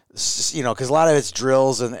 because a lot of it's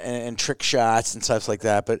drills and trick shots and stuff like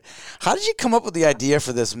that. But how did you come up with the idea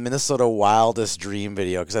for this Minnesota Wildest Dream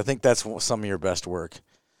video? Because I think that's some of your best work.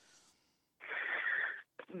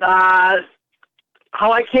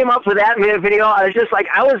 How I came up with that video, I was just like,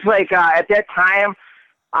 at that time,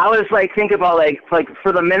 I was like thinking about like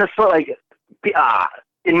for the Minnesota,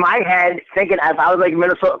 in my head, thinking if I was like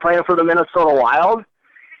Minnesota playing for the Minnesota Wild,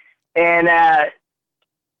 and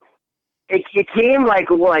it came like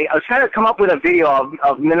I was trying to come up with a video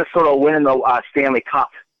of Minnesota winning the Stanley Cup.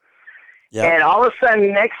 Yep. And all of a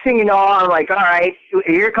sudden, next thing you know, I'm like, all right,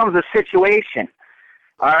 here comes the situation.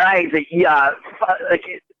 All right,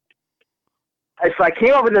 so I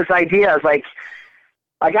came up with this idea. I was like,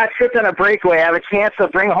 I got tripped on a breakaway. I have a chance to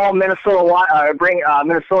bring home Minnesota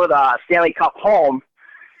the Stanley Cup home.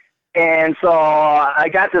 And so I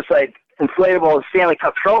got this like inflatable Stanley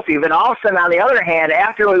Cup trophy. But all of a sudden, on the other hand,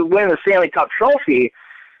 after we win the Stanley Cup trophy,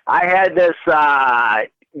 I had this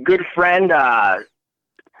good friend,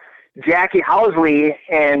 Jackie Housley,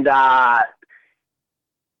 and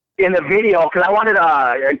in the video, because I wanted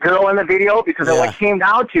a girl in the video, because of what it came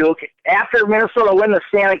down to, after Minnesota win the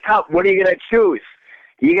Stanley Cup, what are you going to choose?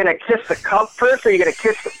 Are you going to kiss the cup first, or are you going to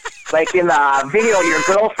kiss, like in the video, your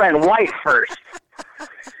girlfriend wife first?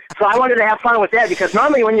 So I wanted to have fun with that, because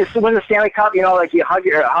normally when you win the Stanley Cup, you hug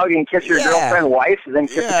and kiss your girlfriend wife, and then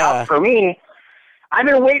kiss the cup. For me, I've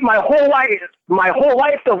been waiting my whole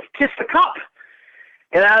life to kiss the cup.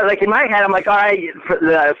 And I was like, in my head, I'm like, all right,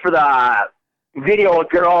 for the video,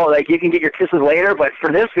 girl, like you can get your kisses later, but for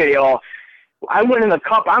this video, I'm winning the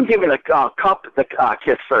cup. I'm giving the cup the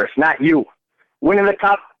kiss first, not you. Winning the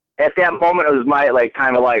cup at that moment was my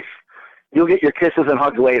time of life. You'll get your kisses and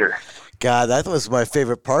hugs later. God, that was my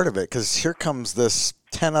favorite part of it, because here comes this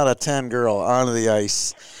 10 out of 10 girl onto the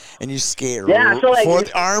ice, and you skate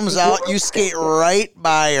arms out, you skate right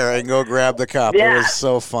by her and go grab the cup. It was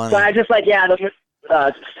so funny. So I just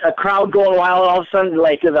a crowd going wild. All of a sudden,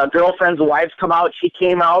 the girlfriend's wives come out. She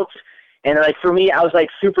came out, and for me, I was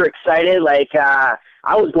super excited. I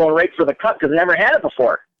was going right for the cup because I never had it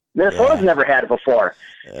before. Minnesota's never had it before.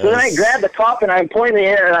 Yes. So then I grabbed the cup and I'm pointing in the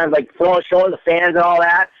air and I'm showing the fans and all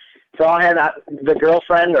that. So I had the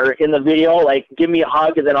girlfriend in the video give me a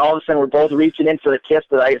hug, and then all of a sudden we're both reaching in for the kiss.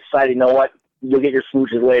 But I decided, you know what? You'll get your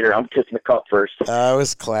smooches later. I'm kissing the cup first. It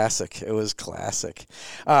was classic. It was classic.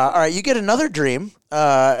 All right, you get another dream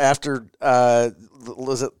after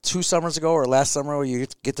was it 2 summers ago or last summer where you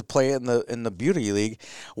get to play in the Beauty League?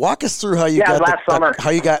 Walk us through how you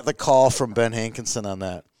got the call from Ben Hankinson on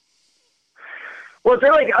that. Well,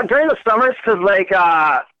 during the summers,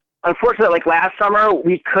 because unfortunately, last summer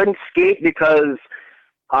we couldn't skate because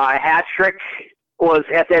Hat Trick was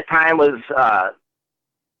at that time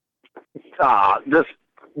just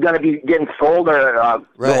going to be getting sold, or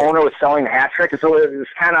the owner was selling the Hat Trick, and so it was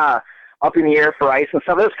kind of up in the air for ice and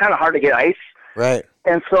stuff. It was kind of hard to get ice. Right.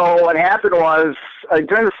 And so what happened was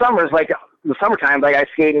during the summers, the summertime, I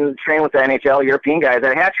skated and trained with the NHL European guys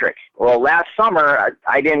at Hat Trick. Well, last summer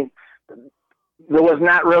there was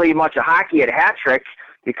not really much of hockey at Hat Trick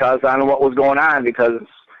because on what was going on, because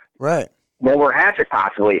no more Hat Trick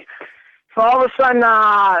possibly. So all of a sudden,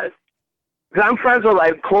 because I'm friends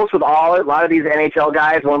with, close with a lot of these NHL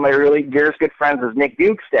guys. One of my really dearest good friends is Nick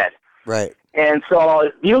Bukestead. Right. And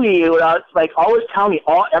so Beauty would always tell me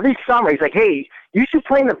every summer, he's like, hey, you should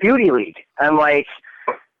play in the Beauty League. I'm like,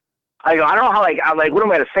 I don't know how, I'm like, what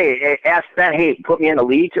am I going to say? Ask Ben, hey, put me in the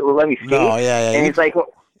league to let me skate. No, yeah. And he's like, well,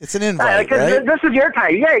 it's an invite, right? This is your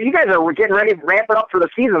time. Yeah, you guys are getting ready to ramp it up for the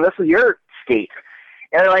season. This is your skate.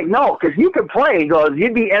 And they're like, no, because you could play. He goes,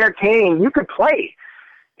 you'd be entertaining. You could play.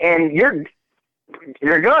 And you're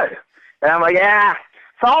good. And I'm like, yeah.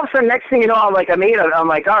 So all of a sudden, next thing you know, I'm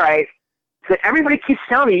like, all right. So everybody keeps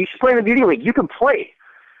telling me you should play in the Beauty League. You can play.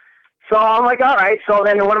 So I'm like, all right. So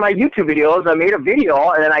then in one of my YouTube videos, I made a video,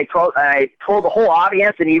 and then I told the whole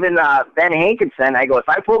audience and even Ben Hankinson, I go, if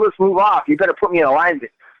I pull this move off, you better put me in a line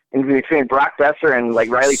in between Brock Besser and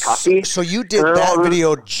Riley Tuffy. So you did that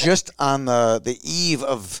video just on the eve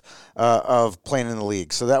of playing in the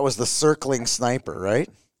league. So that was the circling sniper, right?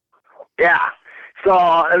 Yeah. So,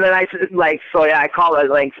 and then I called it,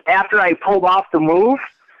 like, after I pulled off the move,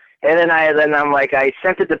 and then I'm like, I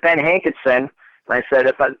sent it to Ben Hankinson, and I said,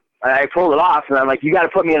 if I pulled it off, and I'm like, you got to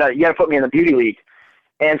put me in the beauty league.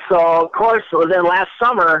 And so, of course, then last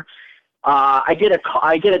summer, I get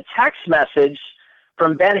a text message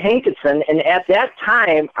from Ben Hankinson, and at that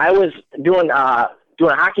time, I was doing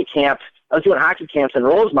hockey camps. I was doing hockey camps in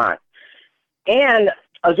Rosemont, and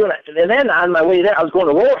then on my way there, I was going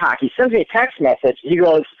to roller hockey. He sends me a text message. He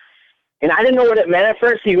goes, and I didn't know what it meant at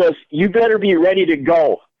first. He goes, "You better be ready to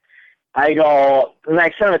go." I go, and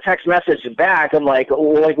I sent him a text message back. I'm like, well,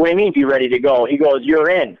 what do you mean be ready to go? He goes, "You're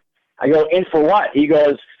in." I go, "In for what?" He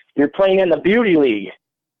goes, "You're playing in the beauty league.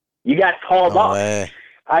 You got called up." Way.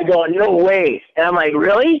 I go, "No way." And I'm like,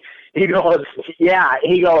 "Really?" He goes, "Yeah."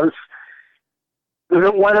 He goes,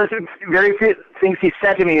 one of the very few things he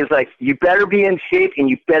said to me is like, "You better be in shape and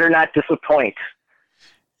you better not disappoint."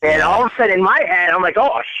 And all of a sudden in my head, I'm like,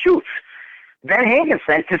 "Oh, shoot, Ben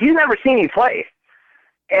Hankinson," because he's never seen me play.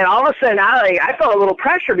 And all of a sudden, I felt a little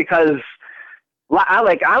pressure because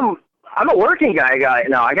I'm a working guy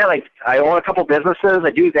now. I own a couple businesses.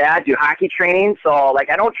 I do hockey training. So like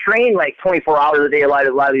I don't train like 24 hours a day. A lot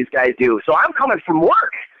of these guys do. So I'm coming from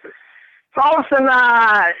work. So all of a sudden,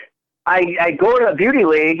 I go to a beauty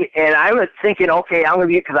league, and I was thinking, okay, I'm gonna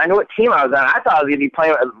be, because I know what team I was on. I thought I was gonna be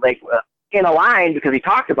playing in a line, because he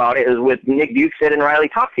talked about it. It was with Nick Bukestad and Riley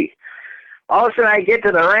Tufte. All of a sudden, I get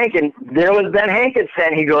to the rink, and there was Ben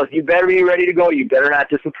Hankinson. He goes, "You better be ready to go. You better not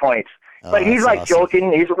disappoint." But he's like awesome.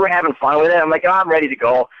 Joking. We're having fun with it. I'm like, "Oh, I'm ready to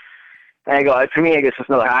go." And I go, "For me, I guess it's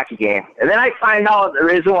another hockey game." And then I find out the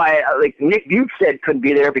reason why, Nick Bukestad couldn't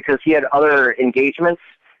be there because he had other engagements,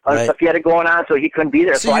 other stuff he had going on, so he couldn't be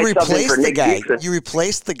there. So you replaced the guy. You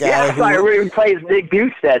replaced the guy. Yeah, so I replaced Nick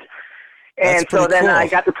Bukestad. And so then I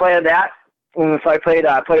got to play that. And so I played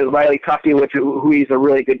with Riley Tufte, who he's a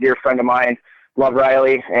really good dear friend of mine. Love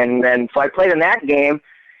Riley. And then so I played in that game.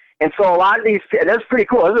 And so a lot of these, that's pretty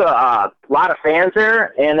cool. There's a lot of fans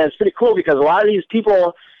there, and it's pretty cool because a lot of these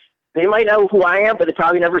people, they might know who I am, but they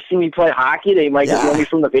probably never seen me play hockey. They might just know me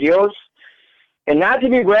from the videos. And not to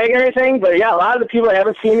be bragging or anything, but yeah, a lot of the people that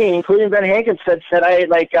haven't seen me, including Ben Hankinson, said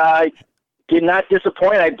I did not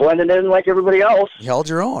disappoint. I blended in like everybody else. You held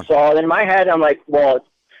your own. So in my head, I'm like, well,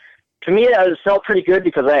 to me, that felt pretty good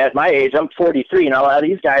because at my age, I'm 43, and a lot of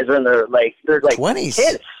these guys are in their they're 20s.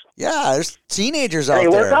 Kids. Yeah, there's teenagers out there.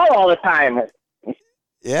 They work out all the time.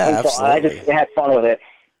 Yeah, and absolutely. So I just had fun with it.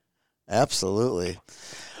 Absolutely.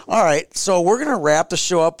 All right, so we're going to wrap the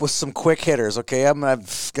show up with some quick hitters, okay? I'm going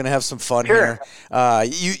to have some fun here.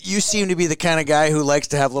 You seem to be the kind of guy who likes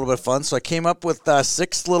to have a little bit of fun, so I came up with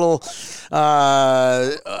 6 little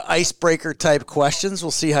icebreaker-type questions.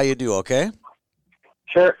 We'll see how you do, okay?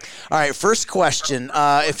 Sure. All right, first question.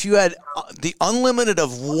 If you had the unlimited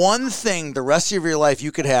of one thing the rest of your life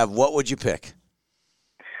you could have, what would you pick?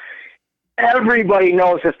 Everybody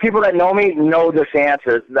knows this. People that know me know this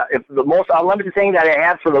answer. If the most unlimited thing that I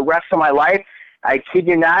have for the rest of my life, I kid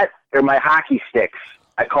you not, are my hockey sticks.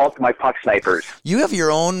 I call it my Pucksnipers. You have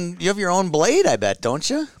your own blade, I bet, don't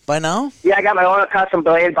you, by now? Yeah, I got my own custom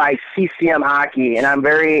blade by CCM Hockey, and I'm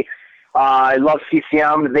very I love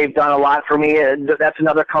CCM. They've done a lot for me. That's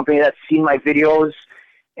another company that's seen my videos,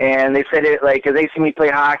 and they said it they see me play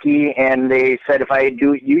hockey, and they said if I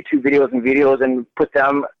do YouTube videos and put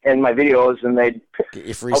them in my videos, and they'd get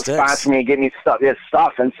you free sponsor me and get me stuff.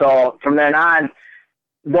 And so from then on,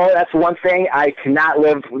 though that's one thing I cannot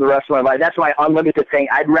live for the rest of my life. That's my unlimited thing.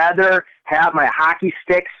 I'd rather have my hockey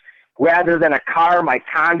sticks rather than a car, my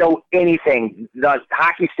condo, anything. The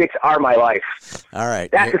hockey sticks are my life. All right.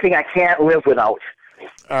 That's the thing I can't live without.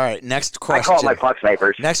 All right, next question. I call it my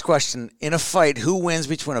Pucksnipers. Next question. In a fight, who wins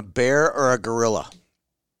between a bear or a gorilla?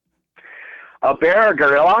 A bear or a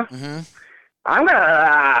gorilla? Mm-hmm. I'm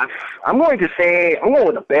going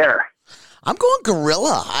with a bear. I'm going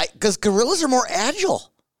gorilla, because gorillas are more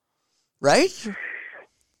agile, right? Yeah.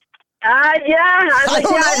 I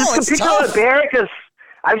don't know. It's pick tough. A bear because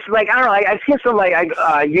I've seen some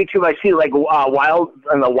YouTube. I see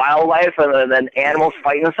wildlife and then animals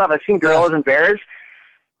fighting and stuff. I've seen gorillas and bears.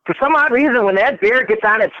 For some odd reason, when that bear gets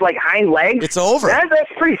on its hind legs, it's over.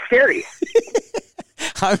 That's pretty scary.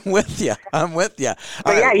 I'm with you. But yeah,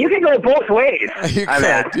 you can go both ways. You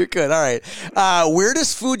could. All right.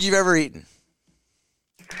 Weirdest food you've ever eaten?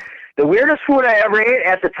 The weirdest food I ever ate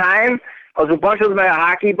at the time, I was a bunch of my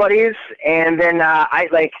hockey buddies, and then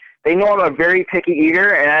they know I'm a very picky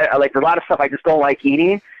eater, and I like a lot of stuff I just don't like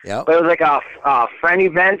eating. Yep. But it was a friend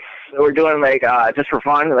event. We're doing just for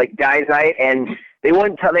fun, guys' night, and they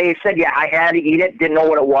wouldn't tell. They said, I had to eat it. Didn't know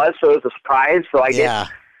what it was, so it was a surprise. So I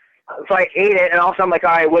So I ate it, and also I'm like,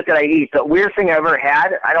 all right, what did I eat? The weirdest thing I ever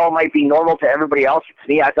had, I know it might be normal to everybody else. To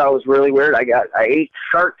me, I thought it was really weird. I ate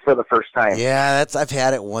shark for the first time. Yeah, I've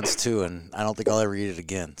had it once too, and I don't think I'll ever eat it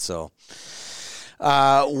again. So,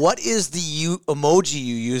 what is the emoji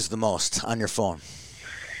you use the most on your phone?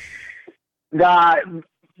 The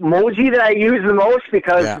emoji that I use the most,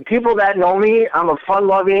 because people that know me, I'm a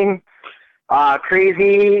fun-loving,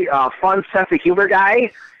 crazy, fun sense of humor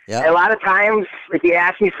guy. Yeah. A lot of times, if you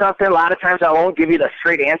ask me something, a lot of times I won't give you the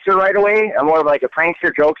straight answer right away. I'm more of like a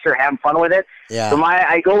prankster, jokester, having fun with it. Yeah. So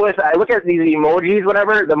I look at these emojis,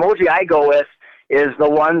 whatever. The emoji I go with is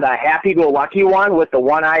the happy-go-lucky one with the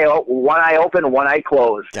one eye open, one eye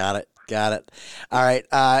closed. Got it. All right.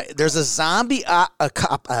 There's a zombie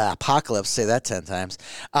apocalypse. Say that 10 times.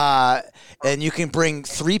 And you can bring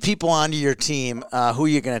 3 people onto your team. Who are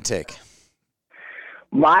you going to take?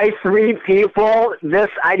 My 3 people,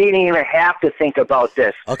 I didn't even have to think about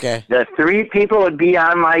this. Okay. The 3 people would be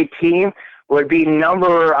on my team would be no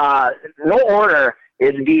order.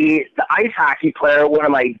 It'd be the ice hockey player, one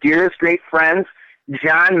of my dearest great friends,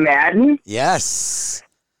 John Madden. Yes.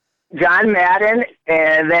 John Madden,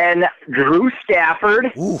 and then Drew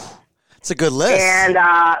Stafford. Ooh, it's a good list. And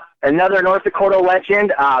another North Dakota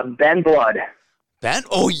legend, Ben Blood. Ben?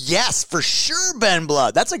 Oh, yes, for sure, Ben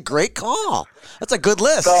Blood. That's a great call. That's a good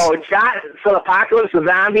list. So the Apocalypse, the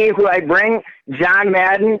zombie, who I bring, John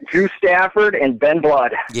Madden, Drew Stafford, and Ben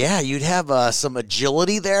Blood. Yeah, you'd have some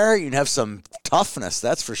agility there. You'd have some toughness.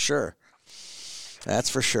 That's for sure.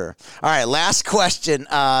 That's for sure. All right, last question.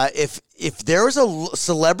 If there was a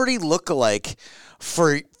celebrity lookalike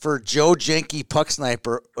for Joe Jenke,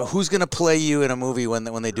 Pucksniper, who's going to play you in a movie when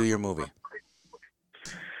they do your movie?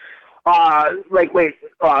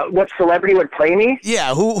 What celebrity would play me?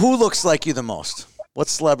 Yeah, who looks like you the most? What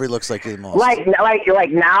celebrity looks like you the most? Like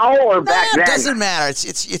now or back then? It doesn't matter.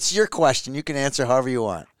 It's your question. You can answer however you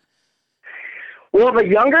want. Well, the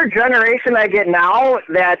younger generation I get now, a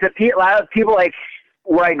lot of people like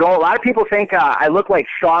where I go. A lot of people think I look like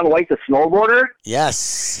Shaun White, the snowboarder.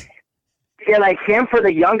 Yes. Yeah, like him for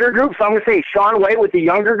the younger group. So I'm gonna say Shaun White with the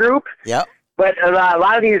younger group. Yep. But a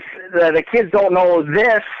lot of these the kids don't know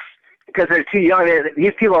this, because they're too young.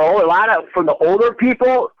 These people are old. From the older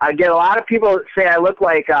people, I get a lot of people that say I look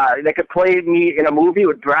like they could play me in a movie.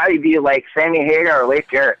 Would probably be like Sammy Hagar or Leif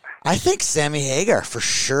Garrett. I think Sammy Hagar for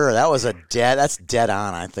sure. That's dead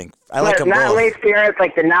on. I think I like him not both. Leif Garrett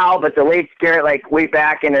like the now, but the Leif Garrett like way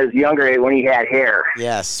back in his younger age when he had hair.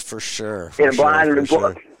 Yes, for sure. Blonde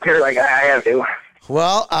hair like I have to.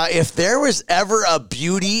 Well, if there was ever a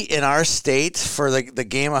beauty in our state for the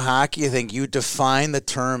game of hockey, I think you define the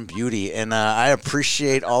term beauty. And I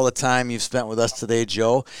appreciate all the time you've spent with us today,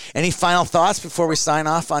 Joe. Any final thoughts before we sign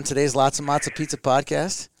off on today's Lots and Lots of Pizza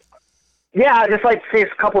podcast? Yeah, I'd just like to say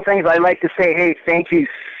a couple things. I'd like to say, hey, thank you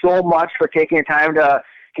so much for taking your time to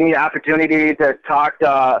give me the opportunity to talk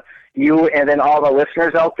to you and then all the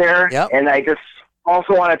listeners out there. Yep. And I just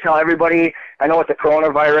also want to tell everybody, I know with the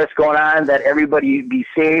coronavirus going on, that everybody be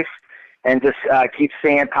safe and just keep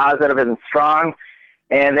staying positive and strong.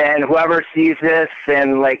 And then whoever sees this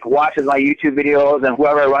and like watches my YouTube videos and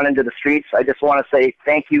whoever I run into the streets, I just want to say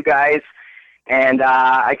thank you guys. And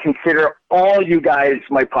I consider all you guys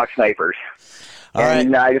my puck snipers. All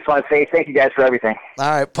and right. I just want to say thank you guys for everything.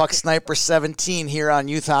 All right, Pucksniper17 here on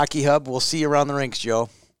Youth Hockey Hub. We'll see you around the rinks, Joe.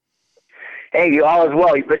 Hey, you all as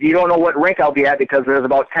well. But you don't know what rink I'll be at because there's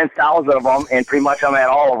about 10,000 of them, and pretty much I'm at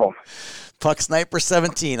all of them.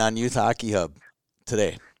 Pucksniper17 on Youth Hockey Hub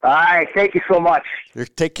today. All right. Thank you so much.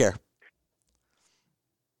 Take care.